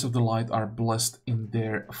 Warriors of the light are blessed in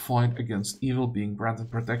their fight against evil, being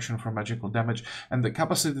granted protection from magical damage and the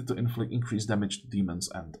capacity to inflict increased damage to demons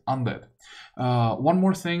and undead. One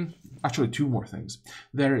more thing, actually 2 more things.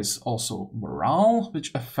 There is also morale,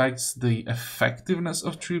 which affects the effectiveness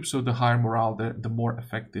of troops. So the higher morale, the more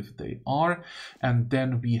effective they are. And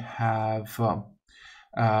then we have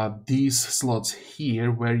these slots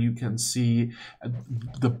here where you can see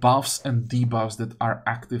the buffs and debuffs that are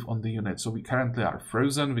active on the unit. So we currently are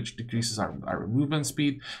frozen, which decreases our movement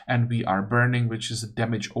speed, and we are burning, which is a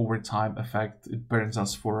damage over time effect. It burns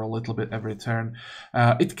us for a little bit every turn.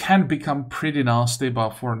 It can become pretty nasty, but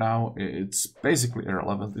for now it's basically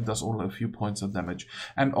irrelevant. It does only a few points of damage,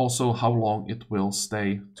 and also how long it will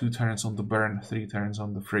stay. 2 turns on the burn, 3 turns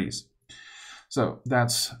on the freeze. So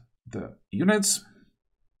that's the units.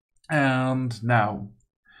 And now,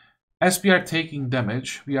 as we are taking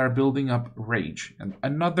damage, we are building up rage. And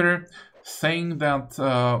another thing that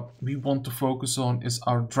we want to focus on is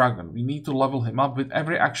our dragon. We need to level him up. With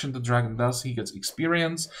every action the dragon does, he gets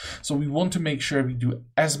experience. So we want to make sure we do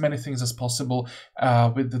as many things as possible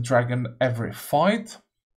with the dragon every fight.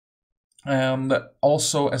 And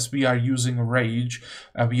also, as we are using rage,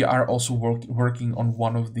 we are also working on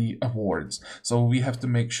one of the awards. So we have to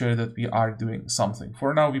make sure that we are doing something.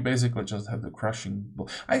 For now, we basically just have the crushing blow.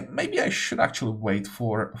 Maybe I should actually wait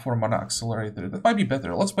for mana accelerator. That might be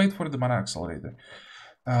better. Let's wait for the mana accelerator.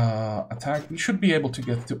 Attack. We should be able to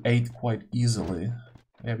get to 8 quite easily.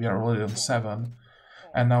 Yeah, we are already on 7,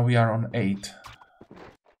 and now we are on 8.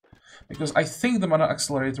 Because I think the mana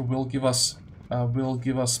accelerator will give us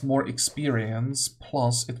more experience,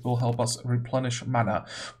 plus it will help us replenish mana,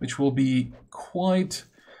 which will be quite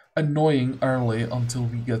annoying early until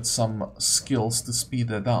we get some skills to speed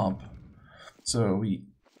that up. So we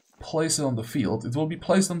place it on the field. It will be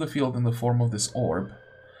placed on the field in the form of this orb.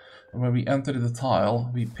 And when we enter the tile,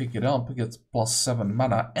 we pick it up, we get +7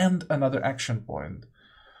 mana and another action point.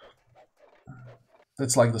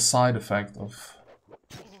 That's like the side effect of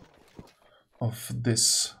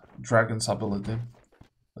this dragon's ability.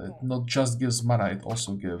 It not just gives mana, it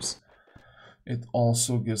also gives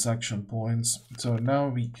action points. So now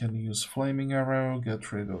we can use flaming arrow,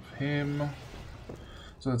 get rid of him.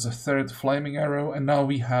 So that's a 3rd flaming arrow, and now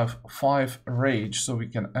we have 5 rage, so we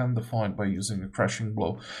can end the fight by using a crushing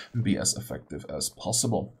blow and be as effective as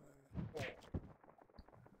possible.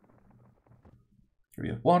 Here we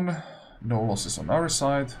have 1. No losses on our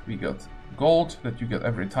side. We got gold that you get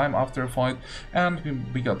every time after a fight, and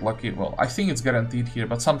we got lucky. Well, I think it's guaranteed here,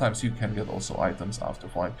 but sometimes you can get also items after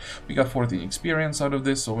fight. We got 14 experience out of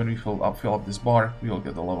this, so when we fill up this bar, we will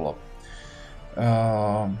get a level up.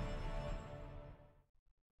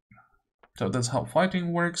 So that's how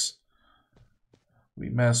fighting works. We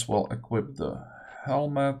may as well equip the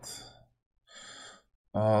helmet.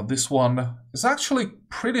 This one is actually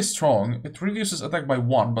pretty strong. It reduces attack by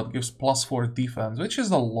 1, but gives +4 defense, which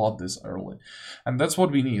is a lot this early. And that's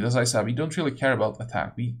what we need. As I said, we don't really care about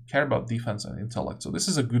attack. We care about defense and intellect. So this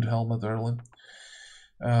is a good helmet early.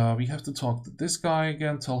 We have to talk to this guy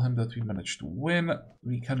again, tell him that we managed to win.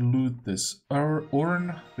 We can loot this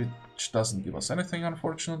urn, which doesn't give us anything,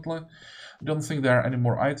 unfortunately. I don't think there are any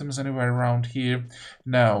more items anywhere around here.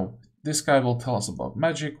 Now, this guy will tell us about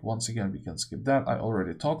magic. Once again, we can skip that. I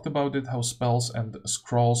already talked about it, how spells and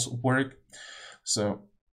scrolls work. So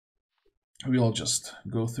we'll just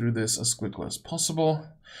go through this as quickly as possible.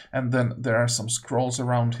 And then there are some scrolls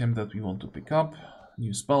around him that we want to pick up.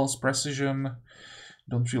 New spells, precision.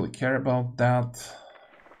 Don't really care about that.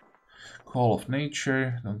 Call of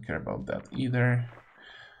Nature. Don't care about that either.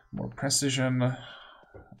 More precision.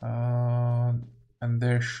 And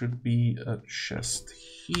there should be a chest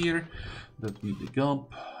here that we dig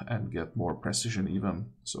up and get more precision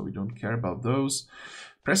even, so we don't care about those.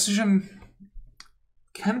 Precision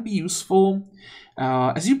can be useful.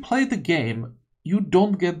 As you play the game, you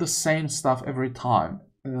don't get the same stuff every time.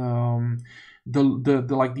 The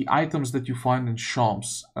items that you find in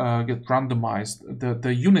shops get randomized.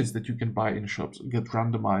 The units that you can buy in shops get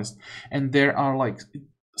randomized, and there are like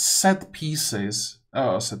set pieces.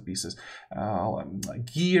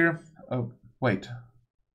 Gear. Wait.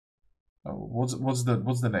 What's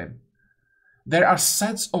the name? There are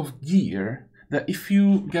sets of gear that if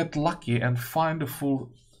you get lucky and find a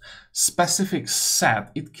full specific set,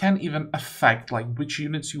 it can even affect like which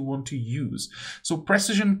units you want to use. So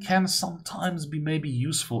precision can sometimes be maybe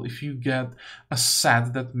useful if you get a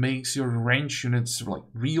set that makes your range units like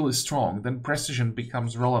really strong, then precision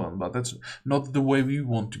becomes relevant, but that's not the way we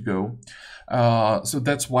want to go. So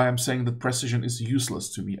that's why I'm saying that precision is useless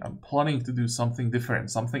to me. I'm planning to do something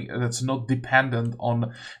different, something that's not dependent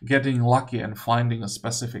on getting lucky and finding a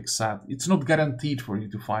specific set. It's not guaranteed for you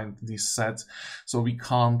to find these sets, so we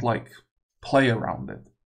can't like play around it.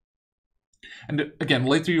 And again,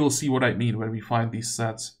 later you'll see what I mean when we find these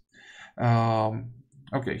sets.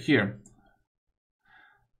 Okay, here.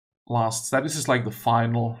 Last step. This is like the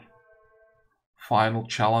final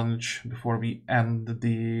challenge before we end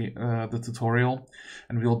the tutorial,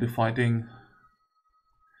 and we'll be fighting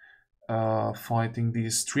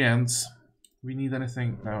these treants. We need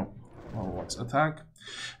anything? No. Well, let's attack.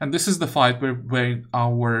 And this is the fight where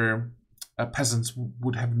our peasants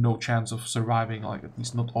would have no chance of surviving, like at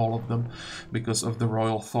least not all of them, because of the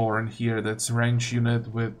Royal Thorn here. That's a range unit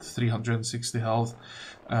with 360 health.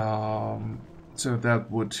 So that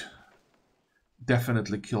would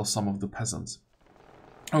definitely kill some of the peasants.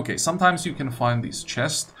 Okay, sometimes you can find these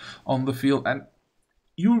chests on the field, and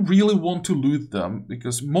you really want to loot them,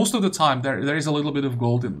 because most of the time there is a little bit of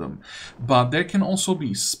gold in them. But there can also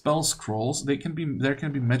be spell scrolls, there can be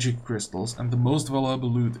magic crystals, and the most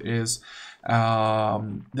valuable loot is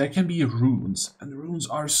there can be runes, and runes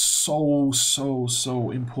are so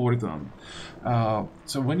important.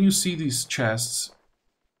 So when you see these chests,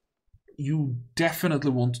 you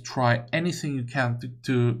definitely want to try anything you can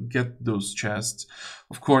to get those chests.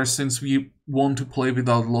 Of course, since we want to play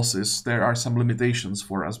without losses, there are some limitations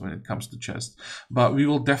for us when it comes to chests, but we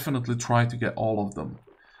will definitely try to get all of them.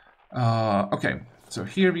 Okay, so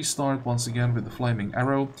here we start once again with the flaming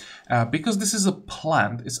arrow. Because this is a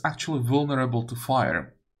plant, it's actually vulnerable to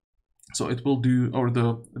fire. So it will do, or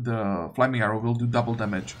the flaming arrow will do double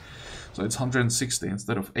damage. So it's 160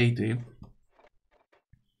 instead of 80.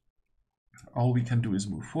 All we can do is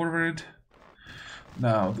move forward.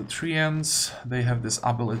 Now the treants, they have this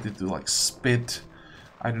ability to like spit,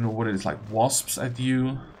 I don't know what it is, like wasps at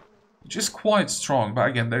you, which is quite strong. But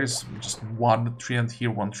again, there is just one treant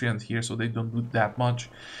here, so they don't do that much.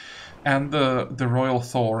 And the Royal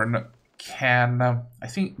Thorn can, I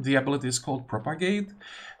think the ability is called Propagate.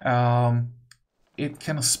 It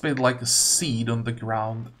can spit like a seed on the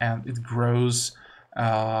ground, and it grows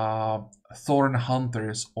Thorn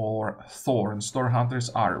Hunters or Thorns. Thorn Hunters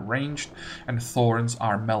are ranged and Thorns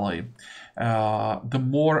are melee. The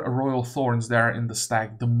more Royal Thorns there are in the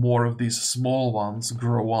stack, the more of these small ones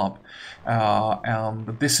grow up.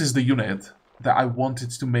 And this is the unit that I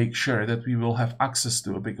wanted to make sure that we will have access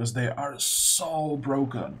to, because they are so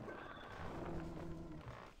broken.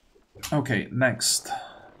 Okay, next.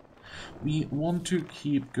 We want to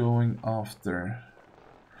keep going after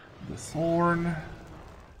the Thorn.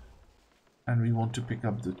 And we want to pick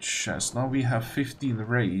up the chest. Now we have 15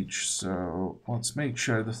 rage, so let's make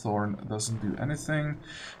sure the Thorn doesn't do anything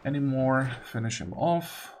anymore. Finish him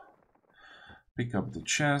off. Pick up the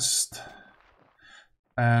chest.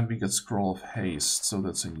 And we get Scroll of Haste, so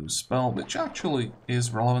that's a new spell, which actually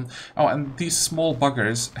is relevant. Oh, and these small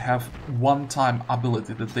buggers have one-time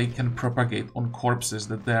ability that they can propagate on corpses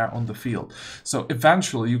that they are on the field. So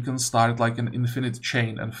eventually you can start like an infinite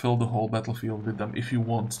chain and fill the whole battlefield with them if you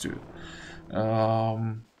want to.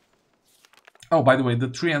 Oh, by the way, the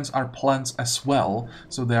treants are plants as well,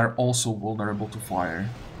 so they are also vulnerable to fire.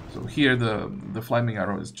 So here the flaming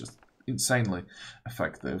arrow is just insanely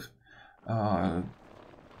effective.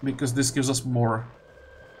 Because this gives us more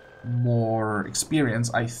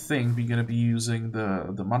experience, I think we're gonna be using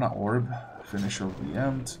the mana orb, finish of the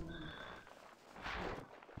end.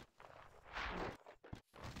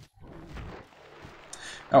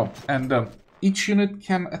 Oh, and each unit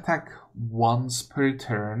can attack once per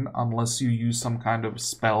turn unless you use some kind of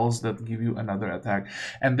spells that give you another attack,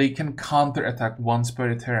 and they can counter attack once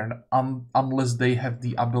per turn unless they have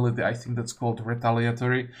the ability, I think that's called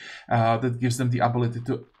retaliatory, that gives them the ability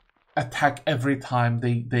to attack every time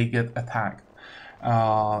they get attacked.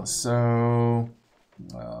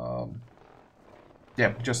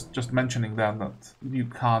 Yeah, just mentioning that you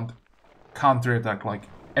can't counter attack like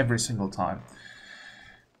every single time.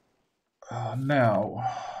 Now,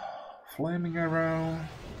 flaming arrow,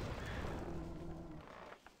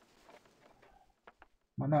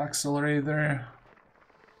 mana accelerator.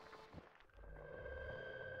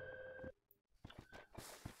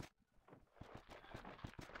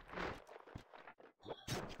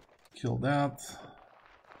 Kill that.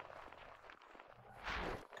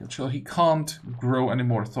 Actually, he can't grow any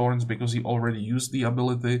more thorns because he already used the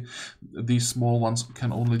ability. These small ones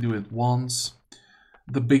can only do it once.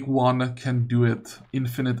 The big one can do it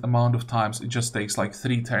infinite amount of times. It just takes like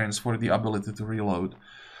 3 turns for the ability to reload.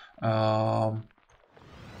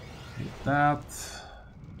 Hit that.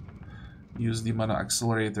 Use the mana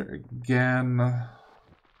accelerator again.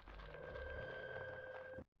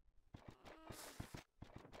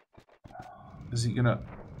 Is he gonna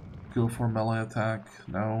go for melee attack?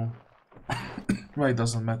 No. Well, it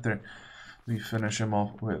doesn't matter. We finish him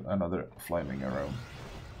off with another flaming arrow.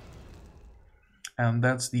 And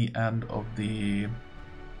that's the end of the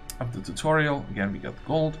tutorial. Again, we got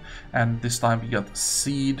gold, and this time we got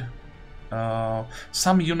seed.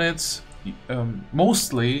 Some units,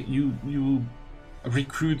 mostly you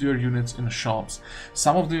recruit your units in shops.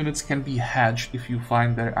 Some of the units can be hatched if you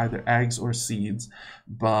find they're either eggs or seeds,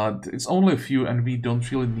 but it's only a few and we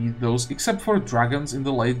don't really need those, except for dragons. In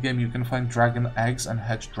the late game you can find dragon eggs and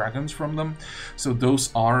hatch dragons from them, so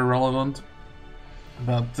those are relevant.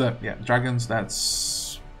 But yeah, dragons,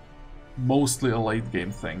 that's mostly a late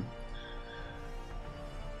game thing.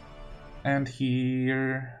 And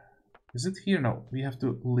here, is it here? No, we have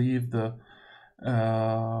to leave the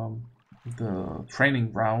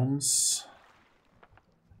training grounds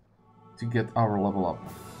to get our level up.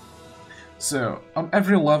 So on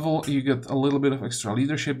every level you get a little bit of extra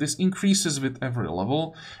leadership. This increases with every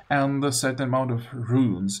level, and a certain amount of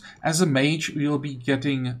runes. As a mage you'll be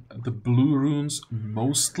getting the blue runes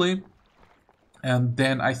mostly, and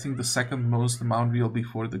then I think the second most amount will be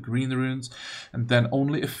for the green runes, and then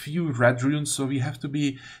only a few red runes, so we have to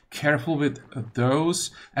be careful with those.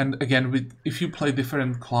 And again, if you play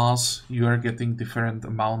different class, you are getting different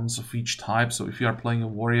amounts of each type. So if you are playing a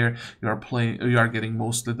warrior, you are getting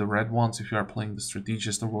mostly the red ones. If you are playing the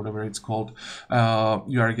strategist or whatever it's called,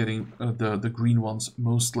 you are getting the green ones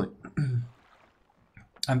mostly.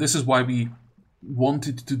 And this is why we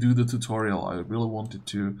wanted to do the tutorial. I really wanted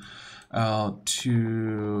to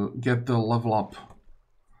get the level up.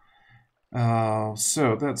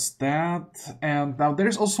 So that's that. And now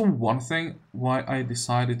there's also one thing why I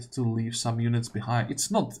decided to leave some units behind. It's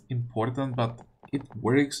not important, but it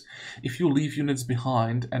works. If you leave units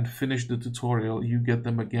behind and finish the tutorial, you get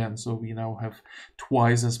them again. So we now have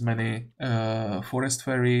twice as many forest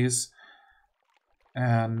fairies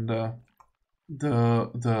and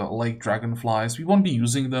the lake dragonflies. We won't be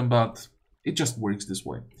using them, but it just works this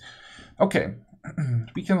way. Okay,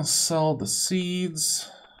 we can sell the seeds.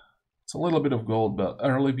 It's a little bit of gold, but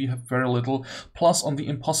early we have very little. Plus, on the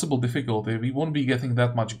impossible difficulty, we won't be getting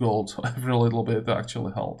that much gold, so every little bit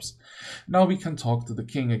actually helps. Now we can talk to the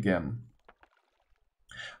king again.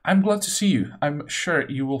 I'm glad to see you. I'm sure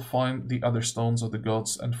you will find the other stones of the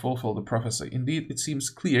gods and fulfill the prophecy. Indeed, it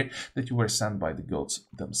seems clear that you were sent by the gods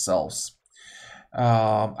themselves.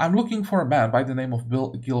 I'm looking for a man by the name of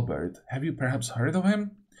Bill Gilbert. Have you perhaps heard of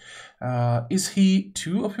him? Is he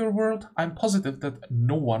too of your world? I'm positive that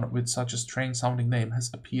no one with such a strange sounding name has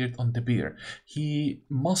appeared on the beer. He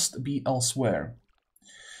must be elsewhere.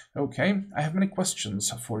 Okay, I have many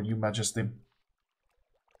questions for you, Majesty.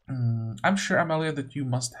 I'm sure, Amelia, that you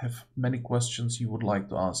must have many questions you would like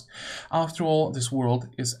to ask. After all, this world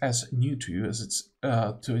is as new to you as it's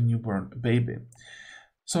to a newborn baby.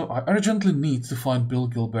 So I urgently need to find Bill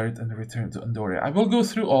Gilbert and return to Andoria. I will go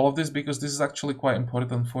through all of this because this is actually quite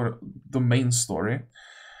important for the main story.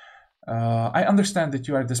 I understand that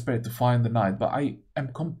you are desperate to find the knight, but I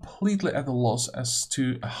am completely at a loss as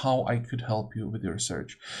to how I could help you with your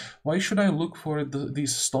search. Why should I look for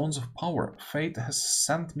these stones of power? Fate has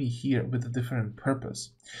sent me here with a different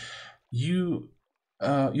purpose.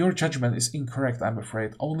 Your judgment is incorrect, I'm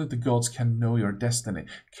afraid. Only the gods can know your destiny.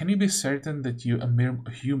 Can you be certain that you, a mere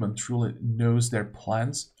human, truly knows their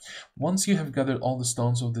plans? Once you have gathered all the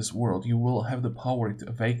stones of this world, you will have the power to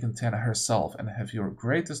awaken Tena herself and have your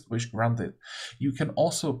greatest wish granted. You can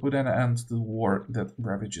also put an end to the war that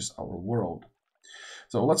ravages our world.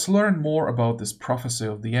 So let's learn more about this prophecy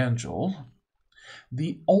of the angel.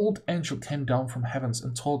 The old angel came down from heavens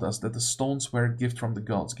and told us that the stones were a gift from the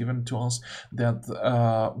gods, given to us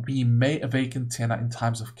that we may awaken Tena in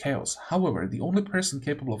times of chaos. However, the only person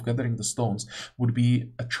capable of gathering the stones would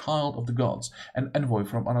be a child of the gods, an envoy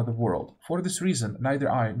from another world. For this reason, neither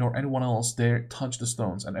I nor anyone else dare touch the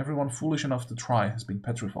stones, and everyone foolish enough to try has been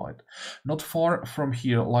petrified. Not far from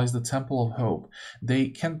here lies the Temple of Hope. They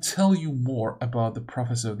can tell you more about the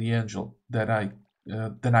prophecy of the angel than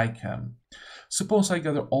I can. Suppose I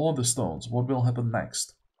gather all the stones, what will happen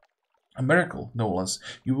next? A miracle, no less.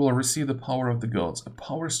 You will receive the power of the gods, a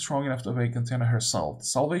power strong enough to awaken Tena herself. The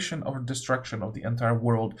salvation or destruction of the entire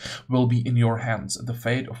world will be in your hands, the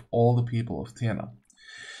fate of all the people of Tena.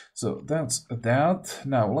 So that's that.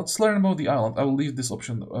 Now, let's learn about the island. I will leave this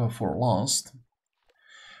option for last.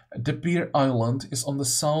 The Beer Island is on the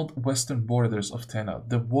southwestern borders of Tena.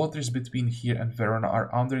 The waters between here and Verona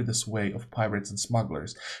are under the sway of pirates and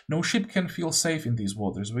smugglers. No ship can feel safe in these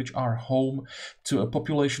waters, which are home to a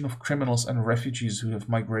population of criminals and refugees who have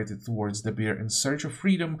migrated towards the Beer in search of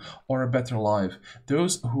freedom or a better life.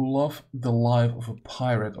 Those who love the life of a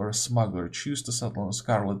pirate or a smuggler choose to settle on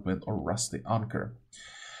Scarlet Wind or Rusty Anchor.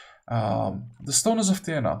 The Stones of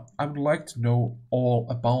Tena. I would like to know all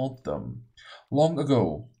about them. Long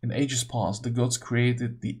ago, in ages past, the gods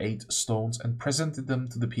created the 8 stones and presented them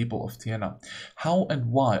to the people of Tena. How and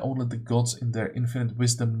why, only the gods in their infinite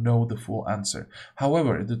wisdom know the full answer.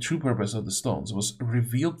 However, the true purpose of the stones was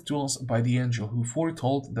revealed to us by the angel who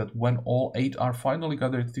foretold that when all 8 are finally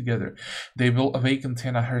gathered together, they will awaken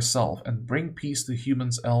Tena herself and bring peace to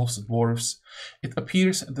humans, elves, dwarves. It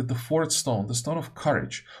appears that the 4th stone, the stone of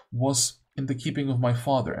courage, was in the keeping of my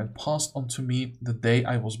father and passed on to me the day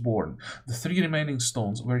I was born. The 3 remaining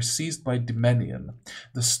stones were seized by Dimenian.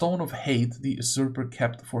 The stone of hate the usurper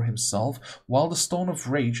kept for himself, while the stone of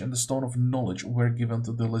rage and the stone of knowledge were given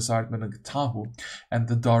to the lizardman Gtahu and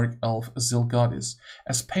the dark elf Zilgadis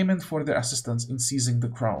as payment for their assistance in seizing the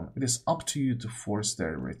crown. It is up to you to force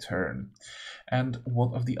their return. And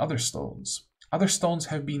what of the other stones? Other stones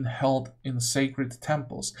have been held in sacred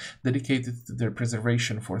temples dedicated to their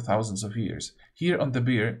preservation for thousands of years. Here on the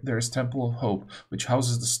Beer there is Temple of Hope, which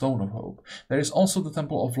houses the Stone of Hope. There is also the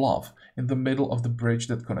Temple of Love, in the middle of the bridge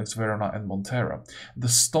that connects Verona and Montera. The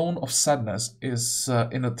Stone of Sadness is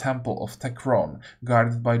in a temple of Tekron,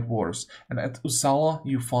 guarded by dwarves, and at Usala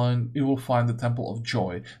you will find the Temple of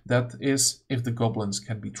Joy, that is, if the goblins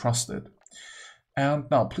can be trusted. And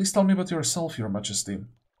now, please tell me about yourself, Your Majesty.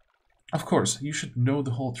 Of course, you should know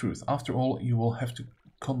the whole truth. After all, you will have to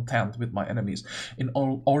contend with my enemies in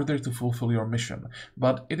order to fulfill your mission.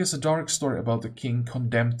 But it is a dark story about a king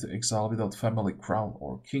condemned to exile without family, crown,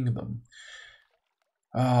 or kingdom.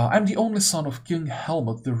 I'm the only son of King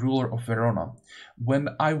Helmut, the ruler of Verona. When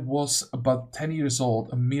I was about 10 years old,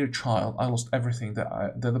 a mere child, I lost everything that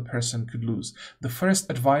a person could lose. The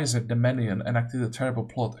first advisor, Demenian, enacted a terrible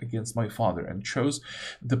plot against my father and chose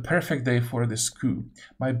the perfect day for this coup.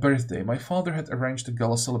 My birthday. My father had arranged a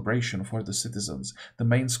gala celebration for the citizens. The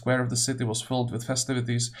main square of the city was filled with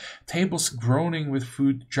festivities, tables groaning with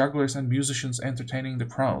food, jugglers and musicians entertaining the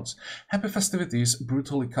crowds. Happy festivities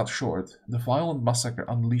brutally cut short. The violent massacre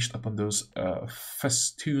unleashed upon those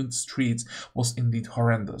festooned streets was indeed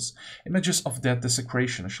horrendous. Images of that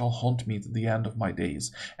desecration shall haunt me to the end of my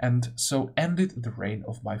days, and so ended the reign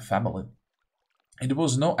of my family. It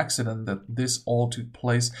was no accident that this all took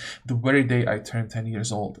place the very day I turned 10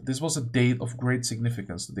 years old. This was a date of great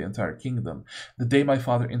significance to the entire kingdom, the day my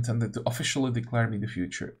father intended to officially declare me the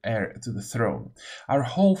future heir to the throne. Our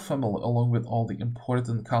whole family, along with all the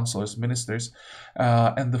important councillors, ministers,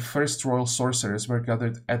 and the first royal sorcerers, were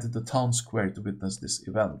gathered at the town square to witness this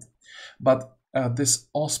event. But This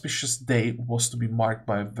auspicious day was to be marked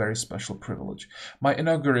by a very special privilege. My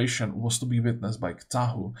inauguration was to be witnessed by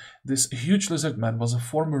Ktahu. This huge lizard man was a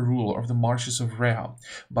former ruler of the marshes of Reha,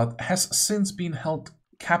 but has since been held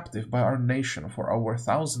captive by our nation for over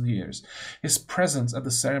 1,000 years. His presence at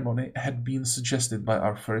the ceremony had been suggested by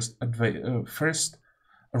our first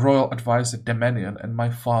royal advisor Demenian, and my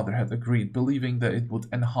father had agreed, believing that it would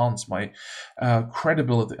enhance my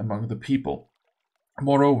credibility among the people.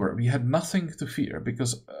 Moreover, we had nothing to fear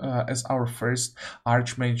because, as our first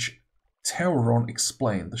Archmage Theoron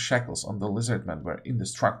explained, the shackles on the lizardman were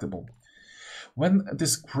indestructible. When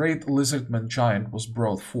this great lizardman giant was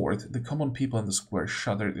brought forth, the common people in the square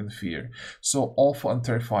shuddered in fear. So awful and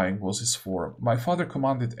terrifying was his form. My father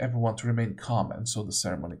commanded everyone to remain calm, and so the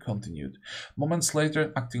ceremony continued. Moments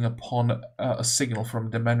later, acting upon a signal from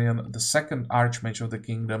Demenian, the second Archmage of the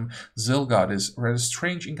kingdom, Zilgadis, read a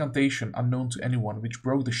strange incantation unknown to anyone, which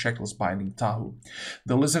broke the shackles binding Tahu.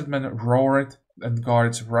 The lizardman roared, and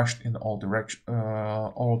guards rushed in all directions.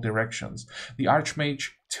 The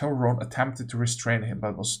Archmage Theoron attempted to restrain him,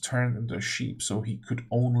 but was turned into a sheep, so he could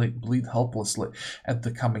only bleed helplessly at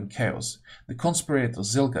the coming chaos. The conspirator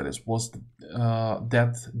Zilgadis was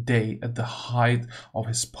that day at the height of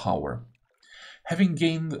his power. Having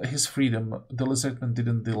gained his freedom, the lizardman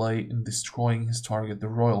didn't delay in destroying his target, the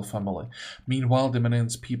royal family. Meanwhile, the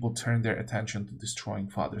Menen's people turned their attention to destroying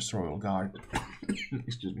father's royal guard.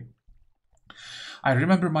 Excuse me. I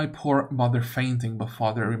remember my poor mother fainting, but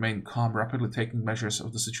father remained calm, rapidly taking measures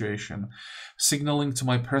of the situation, signaling to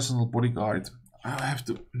my personal bodyguard. I have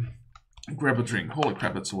to grab a drink. Holy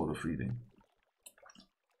crap, that's a lot of reading.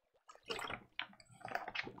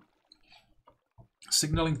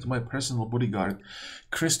 Signaling to my personal bodyguard,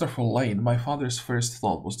 Christopher Lane, my father's first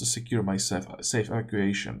thought was to secure my safe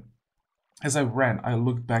evacuation. As I ran, I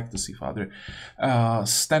looked back to see father,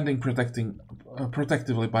 standing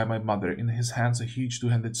protectively by my mother, in his hands a huge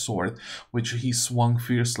two-handed sword, which he swung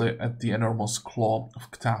fiercely at the enormous claw of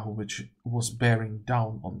Ktahu, which was bearing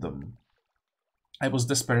down on them. I was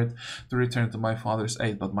desperate to return to my father's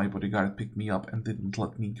aid, but my bodyguard picked me up and didn't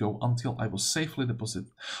let me go until I was safely deposited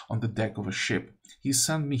on the deck of a ship. He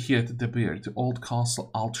sent me here to De Beer, to Old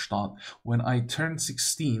Castle Altstadt. When I turned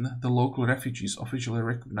 16, the local refugees officially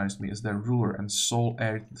recognized me as their ruler and sole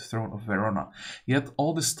heir to the throne of Verona. Yet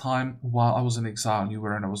all this time, while I was in exile, New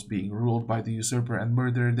Verona was being ruled by the usurper and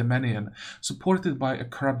murderer Demenian, supported by a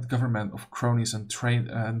corrupt government of cronies and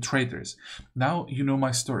traitors. Now you know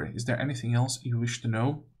my story. Is there anything else you wish to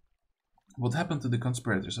know? What happened to the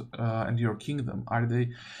conspirators and your kingdom? Are they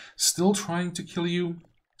still trying to kill you?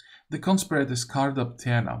 The conspirators carved up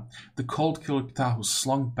Tiana, the cold killer Ktahu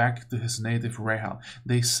slung back to his native Reha.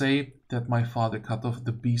 They say that my father cut off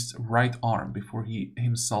the beast's right arm before he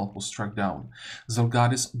himself was struck down.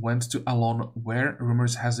 Zalgadis went to Alon, where,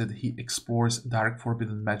 rumors has it, he explores dark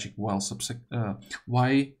forbidden magic while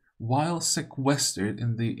sequestered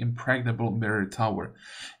in the impregnable Mirror Tower.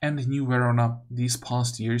 And New Verona, these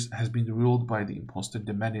past years, has been ruled by the impostor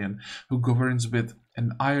Demenian, who governs with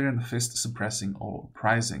an iron fist, suppressing all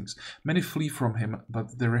uprisings. Many flee from him,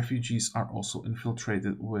 but the refugees are also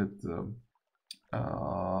infiltrated with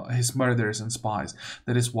his murderers and spies.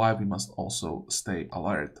 That is why we must also stay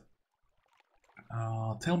alert.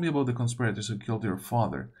 Tell me about the conspirators who killed your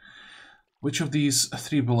father. Which of these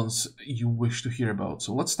three villains you wish to hear about?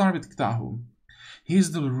 So let's start with Ktahu. He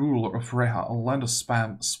is the ruler of Reha, a land of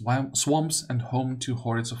swamps and home to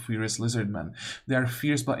hordes of furious lizardmen. They are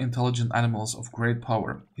fierce but intelligent animals of great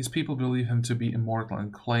power. His people believe him to be immortal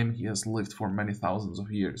and claim he has lived for many thousands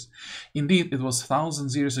of years. Indeed, it was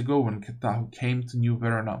thousands of years ago when Ktahu came to New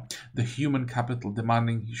Verona, the human capital,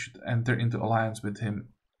 demanding he should enter into alliance with him.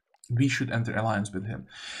 We should enter alliance with him.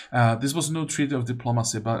 This was no treaty of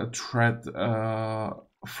diplomacy, but a threat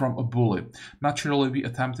from a bully. Naturally, we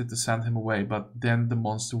attempted to send him away, but then the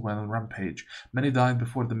monster went on rampage. Many died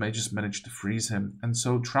before the mages managed to freeze him, and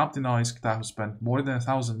so, trapped in ice, Ktahu spent more than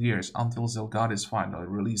 1,000 years until Zilgadis finally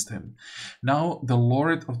released him. Now, the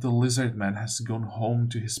Lord of the Lizardmen has gone home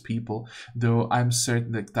to his people, though I'm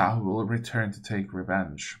certain that Ktahu will return to take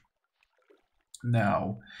revenge.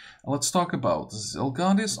 Now, let's talk about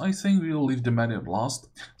Zilgadis. I think we will leave the menu at last.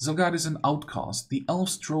 Zilgadis is an outcast. The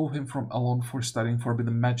elves drove him from Elon for studying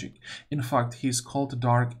forbidden magic. In fact, he is called the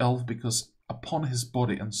Dark Elf because upon his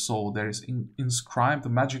body and soul there is inscribed a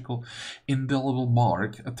magical, indelible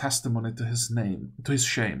mark, a testimony to his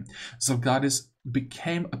shame. Zilgadis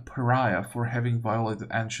became a pariah for having violated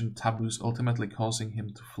ancient taboos, ultimately causing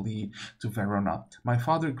him to flee to Verona. My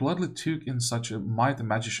father gladly took in such a mighty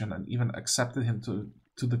magician and even accepted him to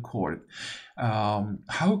to the court.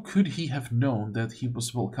 How could he have known that he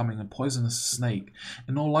was welcoming a poisonous snake?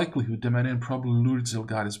 In all likelihood, the man probably lured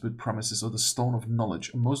Zelgadis with promises of the Stone of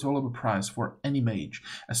Knowledge, a most valuable prize for any mage,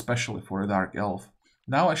 especially for a dark elf.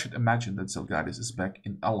 Now I should imagine that Zelgadis is back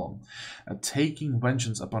in Elon, taking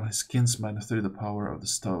vengeance upon his kinsman through the power of the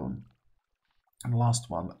stone. And last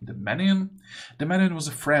one, the Manion. The Manion was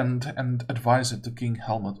a friend and advisor to King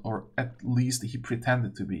Helmut, or at least he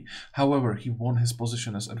pretended to be. However, he won his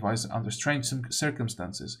position as advisor under strange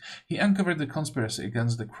circumstances. He uncovered the conspiracy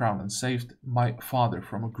against the crown and saved my father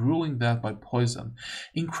from a grueling death by poison.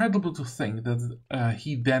 Incredible to think that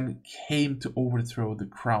he then came to overthrow the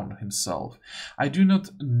crown himself. I do not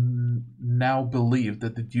now believe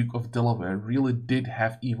that the Duke of Delaware really did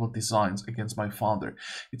have evil designs against my father.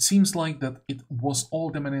 It seems like that it was all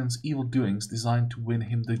Demanion's evil doings designed to win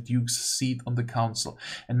him the Duke's seat on the council,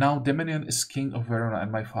 and now Demanion is king of Verona and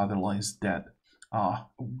my father lies dead. Ah,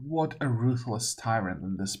 what a ruthless tyrant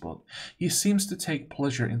and despot. He seems to take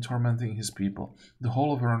pleasure in tormenting his people. The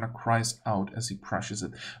whole of Verona cries out as he crushes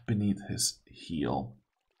it beneath his heel.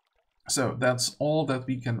 So that's all that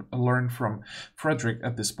we can learn from Frederick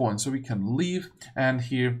at this point. So we can leave, and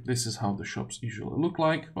here, this is how the shops usually look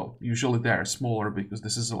like. Well, usually they are smaller because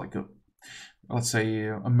this is like a, let's say,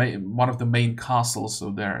 one of the main castles, so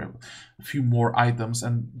there are a few more items,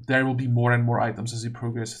 and there will be more and more items as you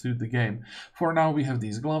progress through the game. For now, we have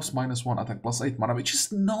these gloves, -1 attack, +8 mana, which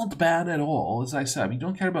is not bad at all. As I said, we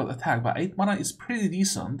don't care about attack, but 8 mana is pretty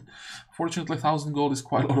decent. Fortunately, 1000 gold is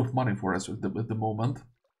quite a lot of money for us at the moment.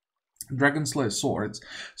 Dragon Slayer sword,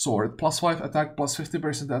 +5 attack,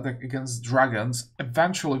 +50% attack against dragons.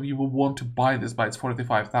 Eventually we will want to buy this, but it's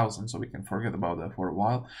 45,000, so we can forget about that for a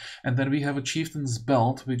while. And then we have a Chieftain's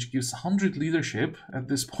Belt, which gives 100 leadership. At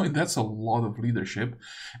this point, that's a lot of leadership,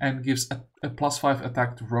 and gives a +5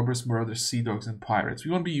 attack to robbers, marauders, sea dogs, and pirates.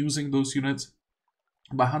 We won't be using those units,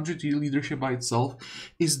 but 100 leadership by itself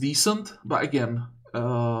is decent, but again,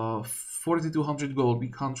 4,200 gold, we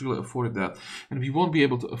can't really afford that. And we won't be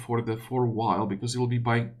able to afford that for a while because we'll be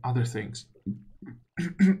buying other things.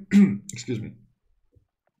 Excuse me.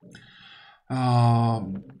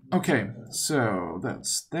 Okay, so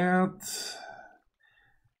that's that.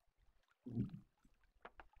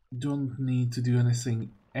 Don't need to do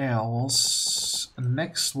anything else.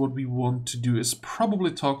 Next, what we want to do is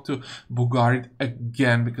probably talk to Bogard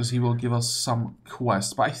again, because he will give us some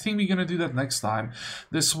quests, but I think we're gonna do that next time.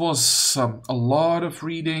 This was a lot of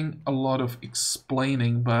reading, a lot of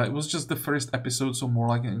explaining, but it was just the first episode, so more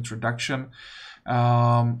like an introduction.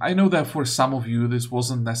 I know that for some of you this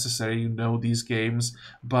wasn't necessary, you know these games,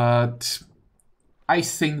 but I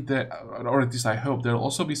think that, or at least I hope, there'll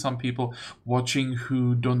also be some people watching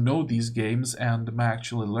who don't know these games and may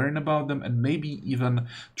actually learn about them and maybe even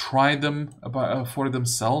try them for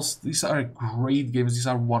themselves. These are great games. These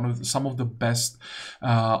are some of the best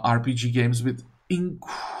RPG games with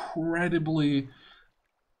incredibly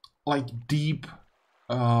deep,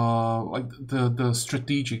 like the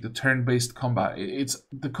strategic, the turn-based combat.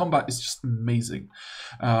 The combat is just amazing.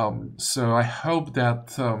 So I hope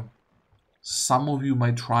that some of you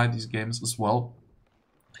might try these games as well.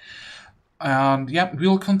 And yeah,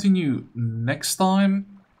 we'll continue next time,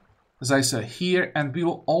 as I said, here, and we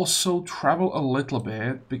will also travel a little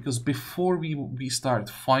bit, because before we start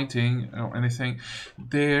fighting or anything,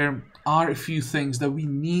 there are a few things that we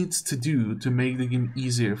need to do to make the game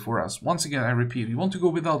easier for us. Once again, I repeat, we want to go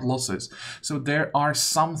without losses, so there are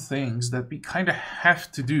some things that we kind of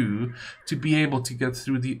have to do to be able to get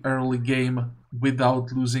through the early game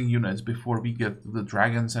without losing units before we get to the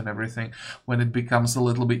dragons and everything, when it becomes a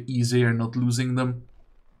little bit easier not losing them.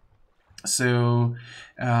 So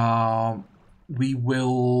we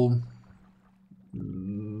will,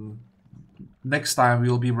 next time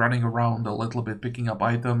we'll be running around a little bit, picking up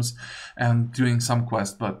items and doing some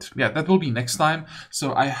quests, but yeah, that will be next time.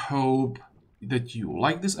 So I hope that you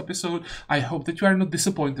like this episode. I hope that you are not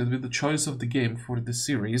disappointed with the choice of the game for this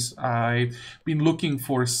series. I've been looking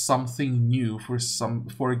for something new,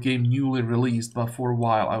 for a game newly released, but for a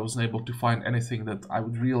while I wasn't able to find anything that I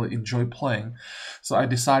would really enjoy playing. So I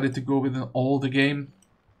decided to go with an older game.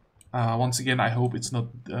 Once again, I hope it's not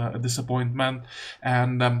a disappointment,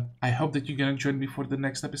 and I hope that you're gonna join me for the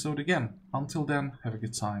next episode again. Until then, have a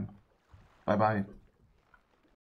good time. Bye bye.